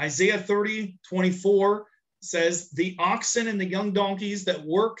 Isaiah 30:24 says, the oxen and the young donkeys that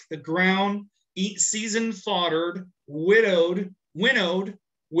work the ground eat seasoned foddered, winnowed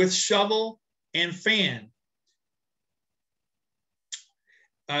with shovel and fan.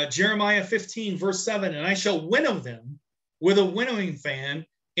 Jeremiah 15, verse 7, and I shall winnow them with a winnowing fan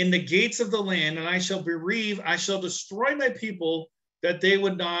in the gates of the land, and I shall destroy my people, that they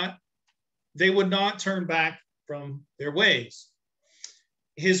would not turn back from their ways.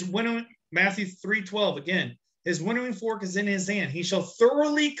 His winnowing, Matthew 3:12, again, his winnowing fork is in his hand. He shall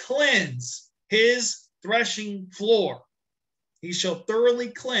thoroughly cleanse his threshing floor. He shall thoroughly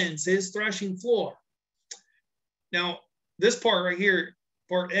cleanse his threshing floor. Now, this part right here,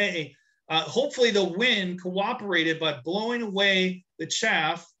 part A, hopefully the wind cooperated by blowing away the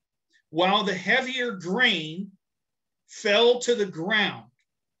chaff while the heavier grain fell to the ground.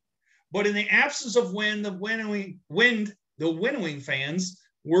 But in the absence of wind, the winnowing fans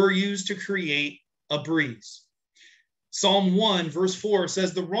were used to create a breeze. Psalm 1, verse 4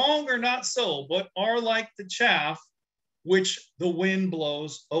 says, the wrong are not so, but are like the chaff which the wind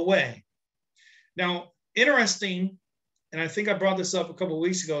blows away. Now, interesting, and I think I brought this up a couple of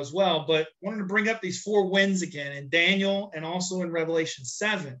weeks ago as well, but wanted to bring up these 4 winds again in Daniel and also in Revelation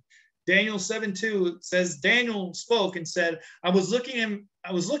 7. Daniel 7:2 says, Daniel spoke and said, I was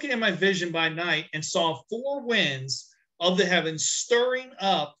looking at my vision by night and saw 4 winds of the heavens stirring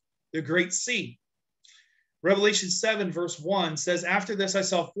up the great sea. Revelation 7, verse 1 says, after this I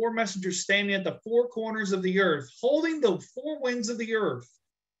saw 4 messengers standing at the 4 corners of the earth, holding the 4 winds of the earth,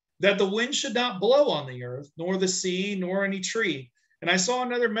 that the wind should not blow on the earth, nor the sea, nor any tree. And I saw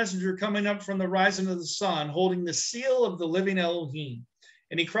another messenger coming up from the rising of the sun, holding the seal of the living Elohim.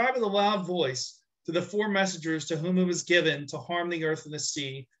 And he cried with a loud voice to the 4 messengers to whom it was given to harm the earth and the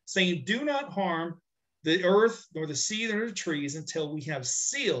sea, saying, do not harm the earth, nor the sea, nor the trees, until we have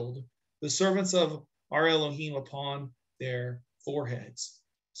sealed the servants of our Elohim upon their foreheads.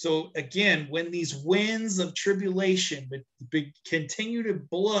 So again, when these winds of tribulation continue to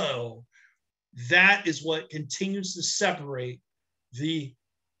blow, that is what continues to separate the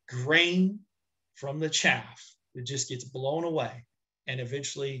grain from the chaff. It just gets blown away and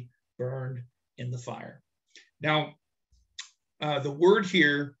eventually burned in the fire. Now, the word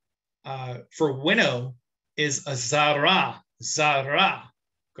here for winnow is a zara,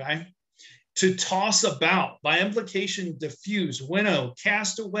 okay? To toss about, by implication, diffuse, winnow,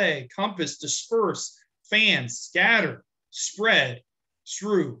 cast away, compass, disperse, fan, scatter, spread,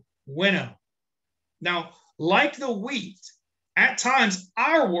 strew, winnow. Now, like the wheat, at times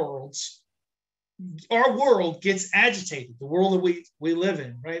our world gets agitated. The world that we live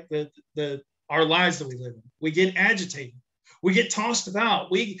in, right? Our lives that we live in, we get agitated. We get tossed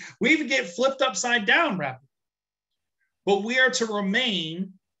about. We even get flipped upside down rapidly. But we are to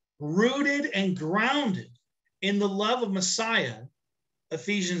remain rooted and grounded in the love of Messiah,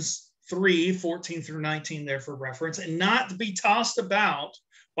 Ephesians 3:14 through 19 there for reference, and not to be tossed about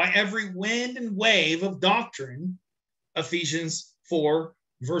by every wind and wave of doctrine, Ephesians 4,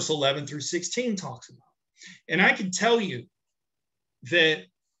 verse 11 through 16 talks about. And I can tell you that,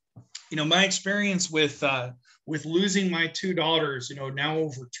 my experience with losing my two daughters, now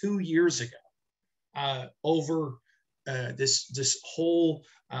over 2 years ago, over this whole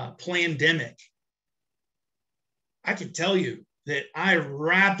pandemic, I can tell you that I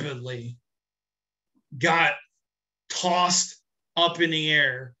rapidly got tossed up in the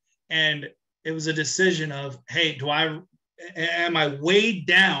air, and it was a decision of, hey, am I weighed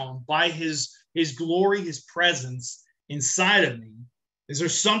down by his glory, his presence inside of me? Is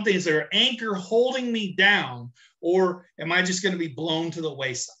there an anchor holding me down, or am I just going to be blown to the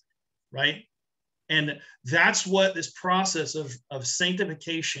wayside, right? And that's what this process of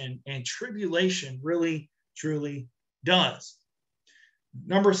sanctification and tribulation really, truly does.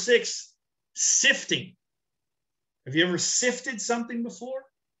 Number 6, sifting. Have you ever sifted something before?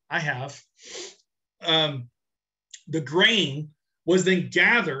 I have. The grain was then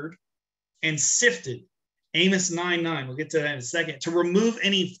gathered and sifted. Amos 9:9, we'll get to that in a second, to remove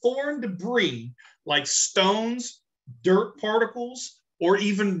any foreign debris like stones, dirt particles, or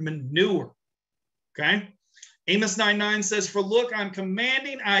even manure. Okay? Amos 9:9 says, for look, I'm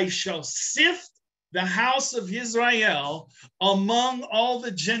commanding, I shall sift the house of Israel among all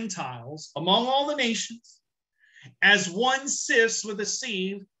the Gentiles, among all the nations, as one sifts with a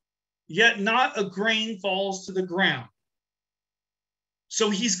sieve, yet not a grain falls to the ground. So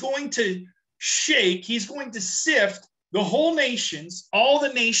he's going to shake, he's going to sift the whole nations, all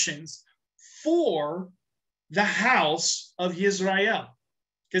the nations, for the house of Israel,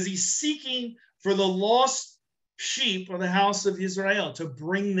 because he's seeking for the lost sheep of the house of Israel to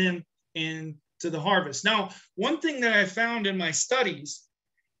bring them into the harvest. Now, one thing that I found in my studies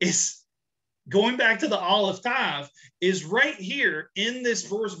is, going back to the Alef Tav, is right here in this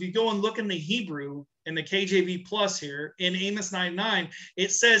verse. If you go and look in the Hebrew, in the KJV plus here, in Amos 9:9,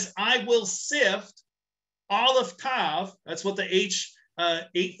 it says, I will sift Alef Tav, that's what the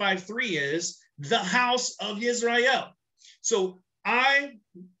H853 is, the house of Israel. So I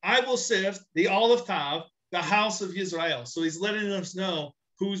will sift the Alef Tav, the house of Israel. So he's letting us know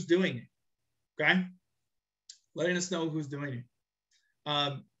who's doing it, okay? Letting us know who's doing it.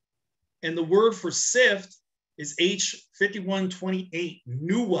 And the word for sift is H5128,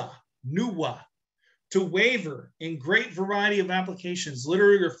 nuwa, to waver in great variety of applications,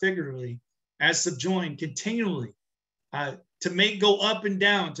 literally or figuratively, as subjoined, continually, to make go up and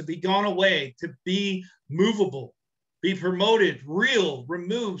down, to be gone away, to be movable, be promoted, reel,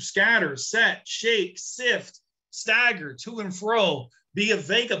 remove, scatter, set, shake, sift, stagger, to and fro, be a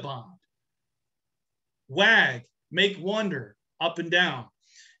vagabond, wag, make wonder, up and down.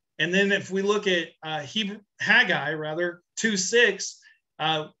 And then if we look at Haggai 2:6,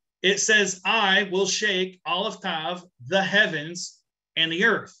 it says, I will shake Alef Tav, the heavens and the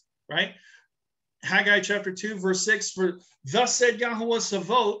earth, right? Haggai chapter 2, verse 6, for thus said Yahuah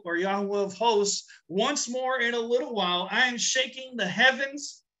Savot, or Yahuah of hosts, once more in a little while, I am shaking the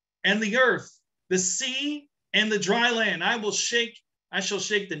heavens and the earth, the sea and the dry land. I shall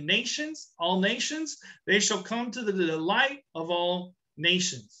shake the nations, all nations. They shall come to the delight of all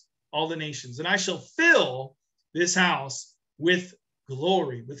nations, all the nations. And I shall fill this house with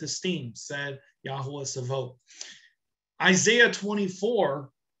glory, with esteem, said Yahuah Savot. Isaiah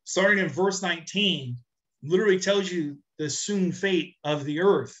 24, starting in verse 19, literally tells you the soon fate of the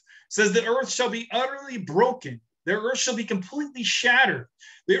earth. It says the earth shall be utterly broken. The earth shall be completely shattered.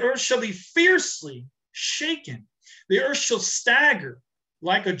 The earth shall be fiercely shaken. The earth shall stagger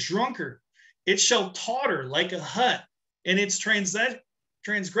like a drunkard. It shall totter like a hut, and its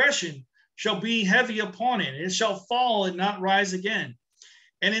transgression shall be heavy upon it. It shall fall and not rise again.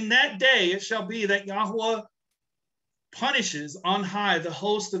 And in that day it shall be that Yahuah punishes on high the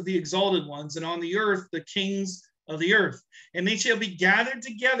host of the exalted ones, and on the earth the kings of the earth. And they shall be gathered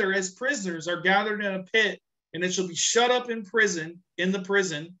together as prisoners are gathered in a pit, and it shall be shut up in the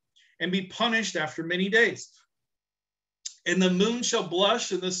prison, and be punished after many days. And the moon shall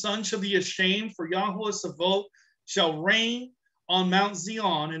blush, and the sun shall be ashamed, for Yahuah Sabaoth shall reign on Mount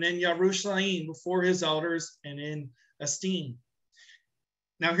Zion and in Jerusalem before his elders and in esteem.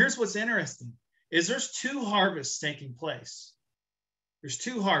 Now, here's what's interesting, is there's two harvests taking place. There's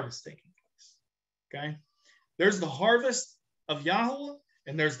two harvests taking place, okay? There's the harvest of Yahuah,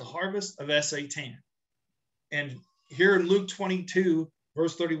 and there's the harvest of Satan. And here in Luke 22,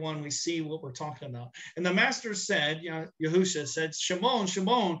 verse 31, we see what we're talking about. And the master said, Yahushua said, Shimon,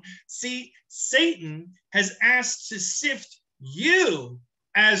 Shimon, see, Satan has asked to sift you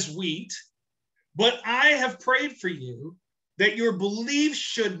as wheat, but I have prayed for you that your belief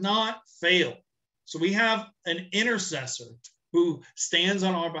should not fail. So we have an intercessor who stands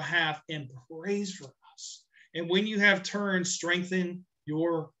on our behalf and prays for us. And when you have turned, strengthen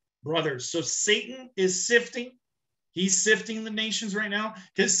your brothers. So Satan is sifting. He's sifting the nations right now.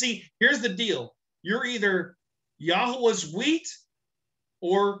 Because see, here's the deal. You're either Yahuah's wheat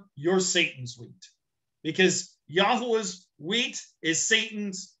or you're Satan's wheat. Because Yahuah's wheat is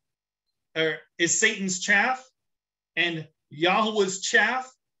Satan's chaff, and Yahuah's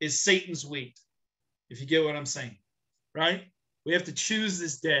chaff is Satan's wheat. If you get what I'm saying, right? We have to choose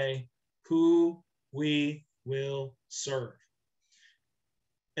this day who we will serve.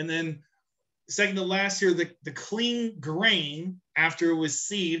 And then second to last here, the clean grain, after it was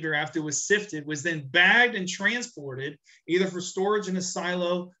sieved or after it was sifted, was then bagged and transported either for storage in a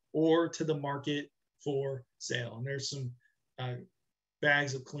silo or to the market for sale. And there's some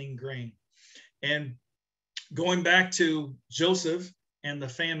bags of clean grain. And going back to Joseph and the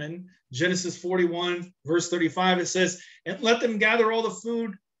famine, Genesis 41, verse 35, it says, and let them gather all the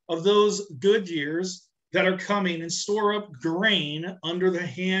food of those good years that are coming and store up grain under the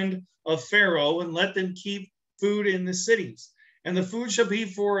hand of Pharaoh, and let them keep food in the cities. And the food shall be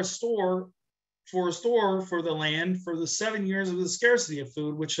for a store for the land for the 7 years of the scarcity of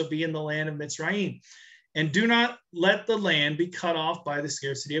food, which shall be in the land of Mitzrayim. And do not let the land be cut off by the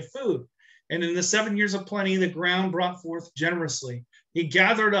scarcity of food. And in the 7 years of plenty, the ground brought forth generously. He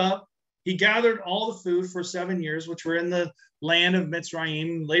gathered all the food for 7 years, which were in the land of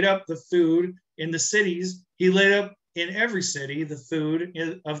Mitzrayim, laid up the food in the cities. He laid up in every city the food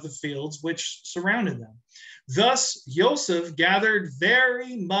of the fields which surrounded them. Thus Joseph gathered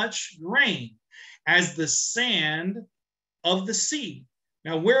very much grain, as the sand of the sea.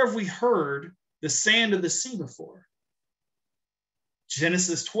 Now, where have we heard the sand of the sea before?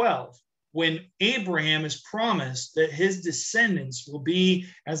 Genesis 12, when Abraham is promised that his descendants will be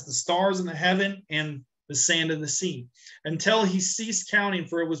as the stars in the heaven and the sand of the sea, until he ceased counting,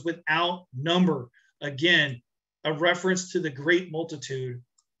 for it was without number. Again, a reference to the great multitude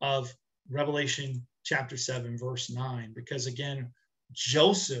of Revelation chapter 7, verse 9, because again,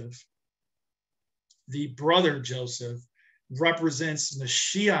 Joseph, the brother Joseph, represents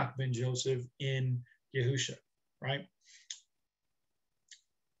Mashiach ben Joseph in Yahushua, right?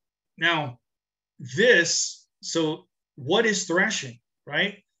 Now, so what is threshing,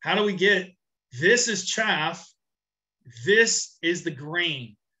 right? How do we get, this is chaff, this is the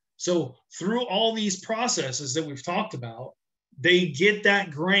grain. So through all these processes that we've talked about, they get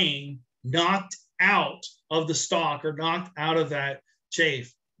that grain knocked out of the stalk or knocked out of that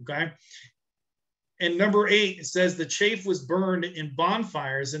chaff, okay? And number 8, it says the chaff was burned in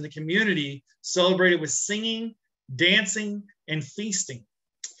bonfires, and the community celebrated with singing, dancing, and feasting.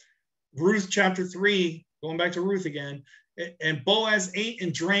 Ruth chapter 3, going back to Ruth again, and Boaz ate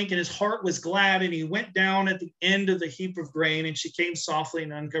and drank, and his heart was glad, and he went down at the end of the heap of grain, and she came softly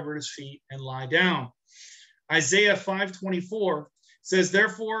and uncovered his feet and lie down. Isaiah 5:24 says,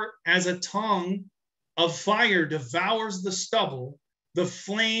 therefore, as a tongue of fire devours the stubble, the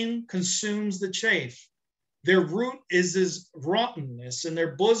flame consumes the chaff. Their root is as rottenness, and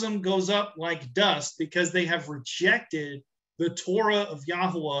their bosom goes up like dust, because they have rejected the Torah of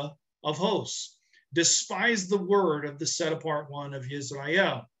Yahuah of hosts, despised the word of the set apart one of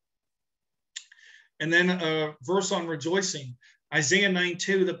Israel. And then a verse on rejoicing, Isaiah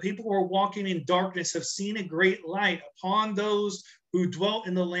 9:2, the people who are walking in darkness have seen a great light. Upon those who dwelt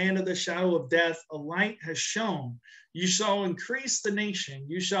in the land of the shadow of death, a light has shone. You shall increase the nation.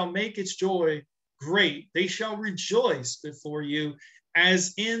 You shall make its joy great. They shall rejoice before you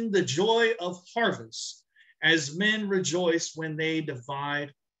as in the joy of harvest, as men rejoice when they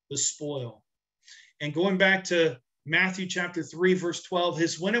divide the spoil. And going back to Matthew chapter 3, verse 12,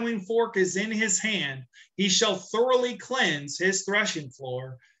 his winnowing fork is in his hand. He shall thoroughly cleanse his threshing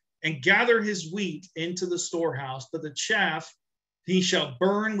floor and gather his wheat into the storehouse, but the chaff he shall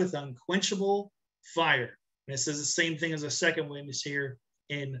burn with unquenchable fire. And it says the same thing as a second witness here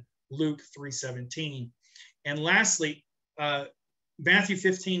in Luke 3:17. And lastly, Matthew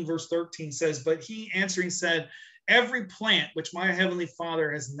 15, verse 13 says, but he answering said, every plant which my heavenly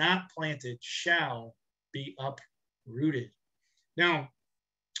Father has not planted shall be uprooted. Now,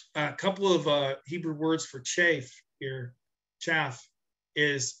 a couple of Hebrew words for chaff here, chaff,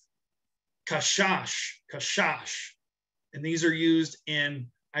 is kashash, and these are used in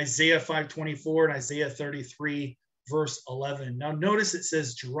Isaiah 5:24 and Isaiah 33, verse 11. Now notice it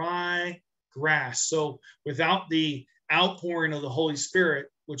says dry grass. So without the outpouring of the Holy Spirit,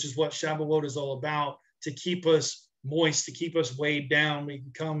 which is what Shavuot is all about, to keep us moist, to keep us weighed down, we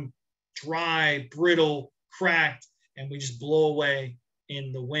become dry, brittle, cracked, and we just blow away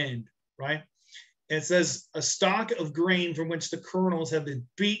in the wind, right? It says a stalk of grain from which the kernels have been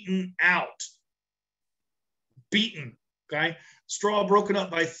beaten out. Beaten, okay? Straw broken up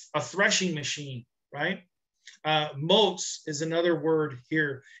by a threshing machine, right? Motes is another word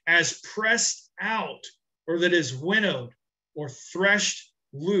here, as pressed out, or that is winnowed or threshed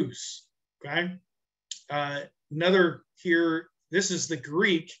loose, okay? Another here, this is the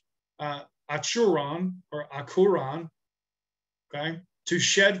Greek, achuron or akuron, okay? To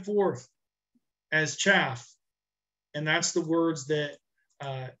shed forth as chaff. And that's the words that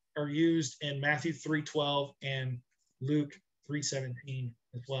are used in Matthew 3:12 and Luke 3:17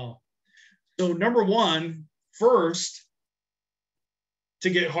 as well. So number one, first to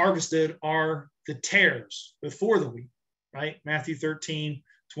get harvested are the tares before the wheat, right? Matthew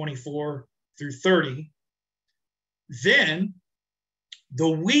 13:24 through 30. Then the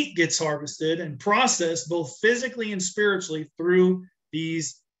wheat gets harvested and processed both physically and spiritually through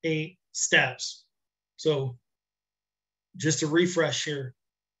these 8 steps. So just to refresh here,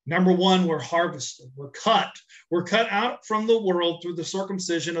 number one, we're harvested. We're cut. We're cut out from the world through the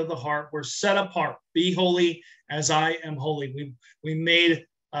circumcision of the heart. We're set apart. Be holy as I am holy. We made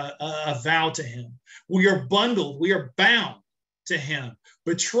a vow to him. We are bundled. We are bound to him.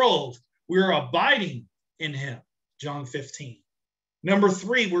 Betrothed. We are abiding in him. John 15. Number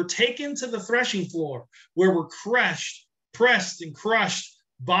 3, we're taken to the threshing floor where we're pressed and crushed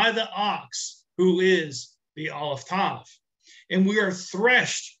by the ox, who is the Alef. And we are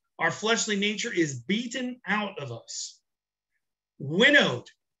threshed. Our fleshly nature is beaten out of us. Winnowed.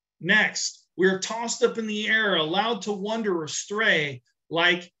 Next, we're tossed up in the air, allowed to wander or stray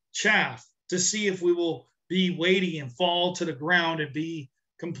like chaff to see if we will be weighty and fall to the ground and be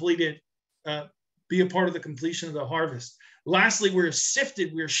completed, be a part of the completion of the harvest. Lastly, we're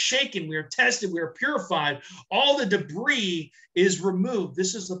sifted, we're shaken, we're tested, we're purified. All the debris is removed.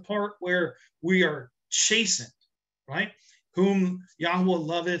 This is the part where we are chastened, right? Whom Yahuah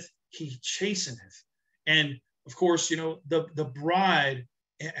loveth, he chasteneth. And of course, you know, the bride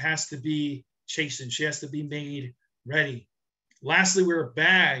has to be chastened. She has to be made ready. Lastly, we're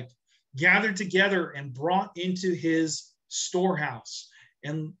bagged, gathered together, and brought into his storehouse.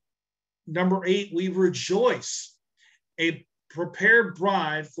 And number 8, we rejoice. A prepared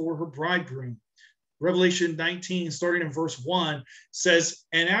bride for her bridegroom. Revelation 19, starting in verse 1, says,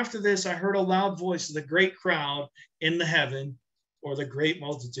 and after this I heard a loud voice of the great crowd in the heaven, or the great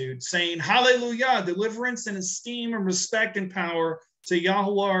multitude, saying, hallelujah, deliverance and esteem and respect and power to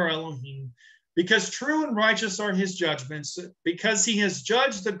Yahuah our Elohim, because true and righteous are his judgments, because he has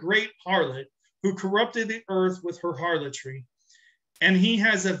judged the great harlot who corrupted the earth with her harlotry, and he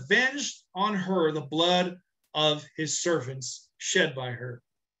has avenged on her the blood of his servants shed by her.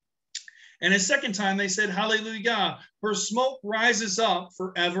 And a second time they said, hallelujah, her smoke rises up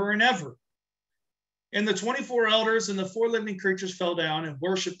forever and ever. And the 24 elders and the 4 living creatures fell down and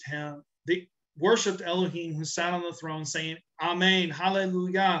worshiped him. They worshiped Elohim who sat on the throne, saying, amen,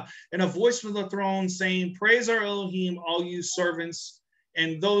 hallelujah. And a voice from the throne saying, praise our Elohim, all you servants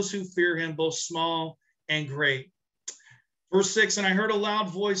and those who fear him, both small and great. Verse 6, and I heard a loud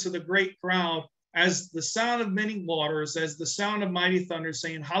voice of the great crowd, as the sound of many waters, as the sound of mighty thunder,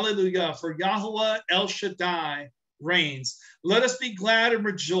 saying, hallelujah, for Yahuah El Shaddai reigns. Let us be glad and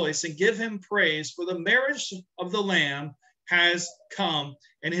rejoice and give him praise, for the marriage of the Lamb has come,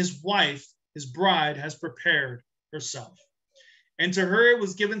 and his wife, his bride, has prepared herself. And to her it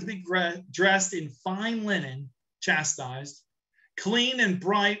was given to be dressed in fine linen, chastised, clean and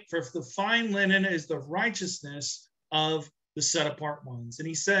bright, for the fine linen is the righteousness of the set apart ones. And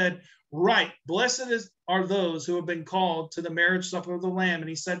he said, right, are those who have been called to the marriage supper of the Lamb. And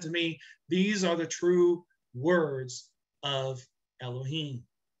he said to me, these are the true words of Elohim.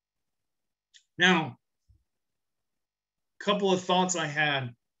 Now, a couple of thoughts I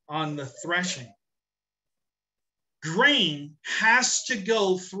had on the threshing. Grain has to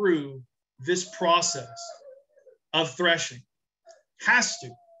go through this process of threshing. Has to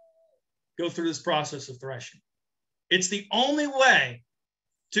go through this process of threshing. It's the only way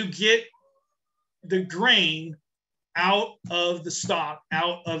to get the grain out of the stalk,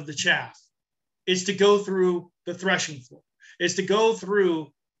 out of the chaff. Is to go through the threshing floor. Is to go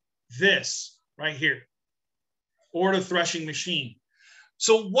through this right here, or the threshing machine.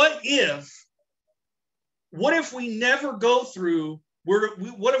 So what if we never go through,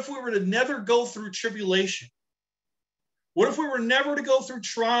 what if we were to never go through tribulation? What if we were never to go through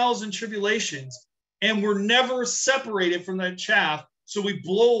trials and tribulations, and we're never separated from that chaff, so we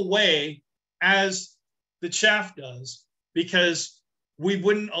blow away as the chaff does, because we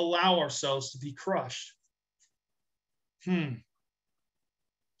wouldn't allow ourselves to be crushed?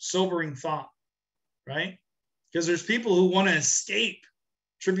 Sobering thought, right? Because there's people who want to escape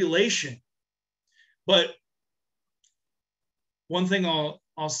tribulation. But one thing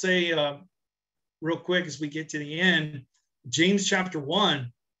I'll say real quick as we get to the end, James chapter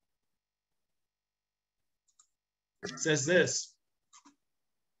 1 says this.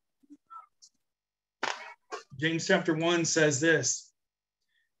 James chapter 1 says this.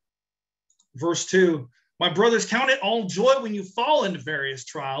 Verse 2, my brothers, count it all joy when you fall into various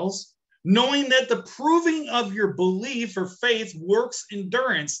trials, knowing that the proving of your belief or faith works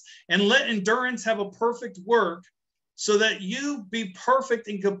endurance, and let endurance have a perfect work, so that you be perfect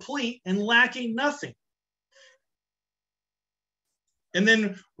and complete and lacking nothing. And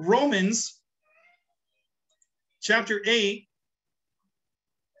then Romans chapter 8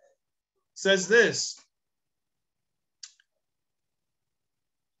 says this.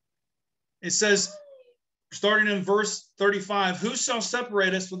 It says, starting in verse 35, who shall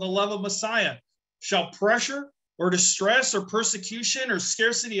separate us from the love of Messiah? Shall pressure or distress or persecution or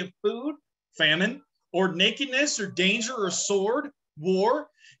scarcity of food, famine, or nakedness or danger or sword, war?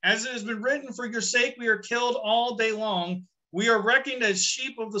 As it has been written, for your sake we are killed all day long. We are reckoned as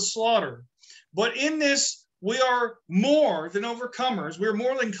sheep of the slaughter. But in this we are more than overcomers. We are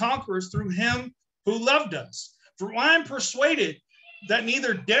more than conquerors through him who loved us. For I am persuaded that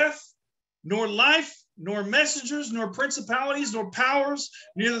neither death, nor life, nor messengers, nor principalities, nor powers,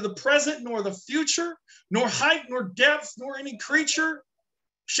 neither the present nor the future, nor height, nor depth, nor any creature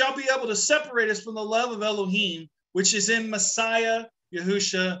shall be able to separate us from the love of Elohim, which is in Messiah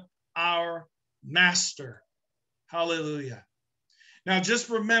Yahushua, our Master. Hallelujah. Now, just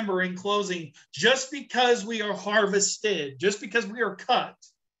remember in closing, just because we are harvested, just because we are cut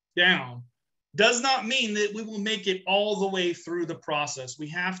down, does not mean that we will make it all the way through the process. We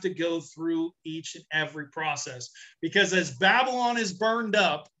have to go through each and every process, because as Babylon is burned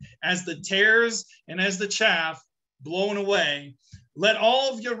up, as the tares and as the chaff blown away, let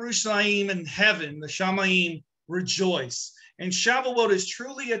all of Yerushalayim and heaven, the Shamayim, rejoice. And Shavuot is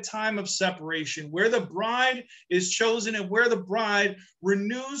truly a time of separation, where the bride is chosen and where the bride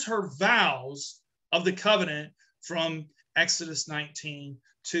renews her vows of the covenant from Exodus 19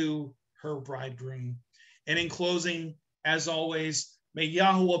 to her bridegroom. And in closing, as always, may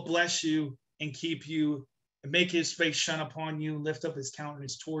Yahuah bless you and keep you, and make his face shine upon you, lift up his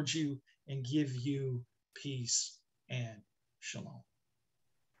countenance towards you, and give you peace and shalom.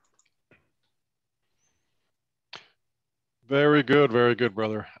 Very good,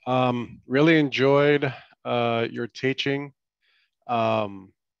 brother. Really enjoyed your teaching.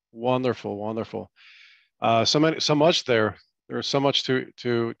 Wonderful. So much there. There's so much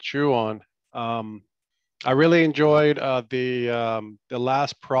to chew on. I really enjoyed the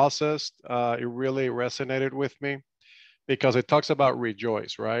last process. It really resonated with me, because it talks about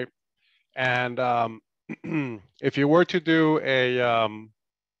rejoice, right? And if you were to do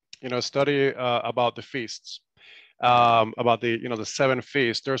a study about the feasts, about the 7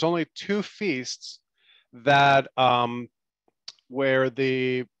 feasts, there's only 2 feasts that where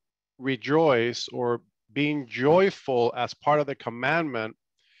the rejoice, or being joyful as part of the commandment,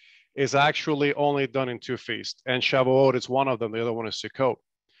 is actually only done in 2 feasts, and Shavuot is one of them. The other one is Sukkot.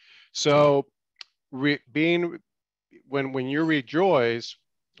 So when you rejoice,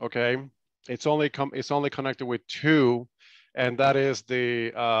 okay, it's only connected with 2, and that is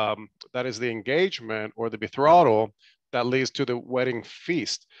the engagement or the betrothal that leads to the wedding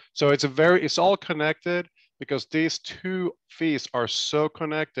feast. So it's all connected, because these two feasts are so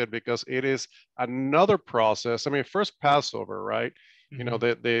connected, because it is another process. I mean, first Passover, right? You know,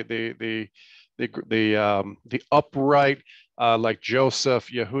 the upright, like Joseph,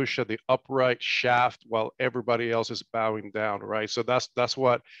 Yahusha, the upright shaft, while everybody else is bowing down, right? So that's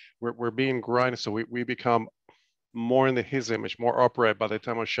what we're being grinded. So we become more in his image, more upright by the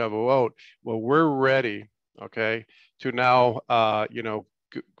time of Shavuot. Well, we're ready, okay, to now, you know,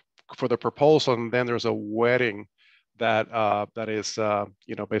 for the proposal, and then there's a wedding that that is,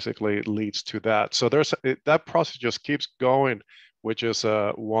 you know, basically leads to that. So that process just keeps going, which is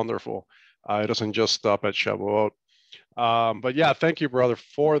wonderful. It doesn't just stop at Shavuot. But yeah, thank you, brother,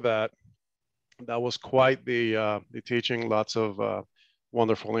 for that. That was quite the teaching. Lots of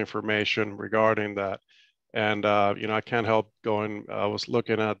wonderful information regarding that. And you know, I can't help going. I was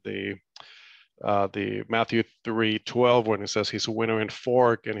looking at the Matthew 3:12 when it says he's winnowing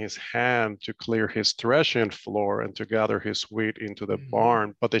fork in his hand to clear his threshing floor and to gather his wheat into the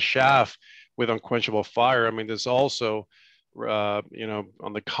barn. But the chaff with unquenchable fire. I mean, there's also, you know,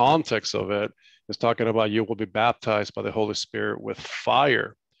 on the context of it, is talking about you will be baptized by the Holy Spirit with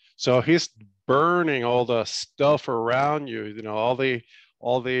fire. So he's burning all the stuff around you. You know, all the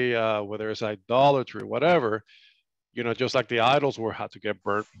whether it's idolatry, whatever, you know, just like the idols were had to get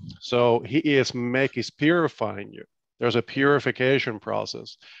burnt. So he's purifying you. There's a purification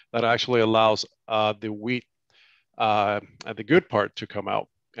process that actually allows the wheat and the good part to come out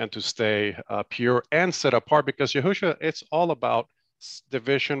and to stay pure and set apart, because Yahushua, it's all about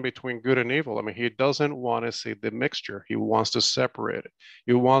division between good and evil. I mean, he doesn't want to see the mixture. He wants to separate it.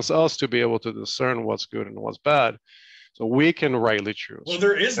 He wants us to be able to discern what's good and what's bad, so we can rightly choose. Well,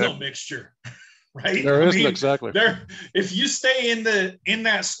 there is no mixture, right? There isn't, exactly. There, if you stay in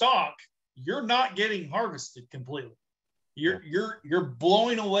that stalk, you're not getting harvested completely. You're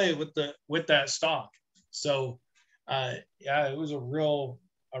blowing away with that stalk. So, yeah, it was a real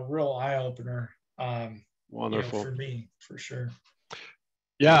eye opener. Wonderful, you know, for me, for sure.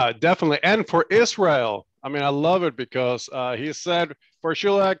 Yeah, definitely. And for Israel, I mean, I love it because he said, for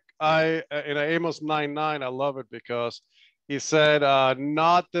Shulak, in Amos 9:9, I love it because he said,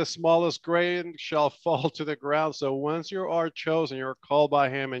 not the smallest grain shall fall to the ground. So once you are chosen, you're called by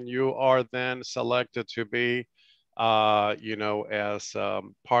him, and you are then selected to be, you know, as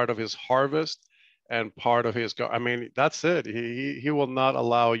part of his harvest and part of his, I mean, that's it. He will not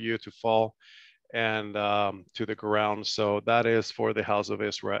allow you to fall and to the ground. So that is for the house of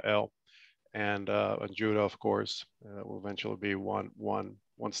Israel, and Judah, of course, will eventually be one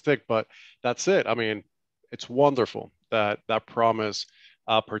stick. But that's it. I mean, it's wonderful that that promise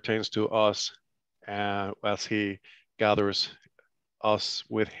pertains to us, as He gathers us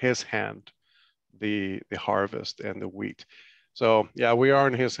with His hand, the harvest and the wheat. So yeah, we are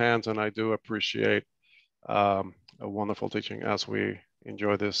in His hands, and I do appreciate a wonderful teaching as we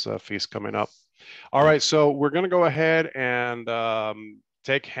enjoy this feast coming up. All right, so we're going to go ahead and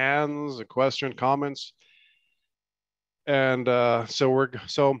take hands, question, comments. And so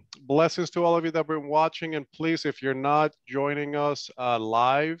blessings to all of you that have been watching. And please, if you're not joining us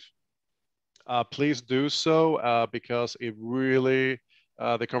live, please do so, because it really,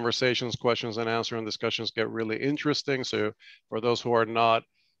 the conversations, questions and answers and discussions get really interesting. So for those who are not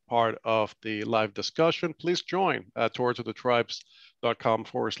part of the live discussion, please join at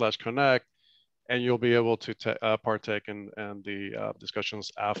torahtothetribes.com/connect. And you'll be able to partake in the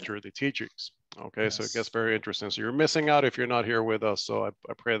discussions after the teachings. Okay, yes. So it gets very interesting. So you're missing out if you're not here with us. So I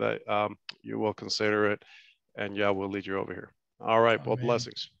pray that you will consider it, and yeah, we'll lead you over here. All right, well,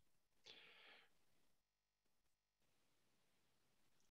 blessings.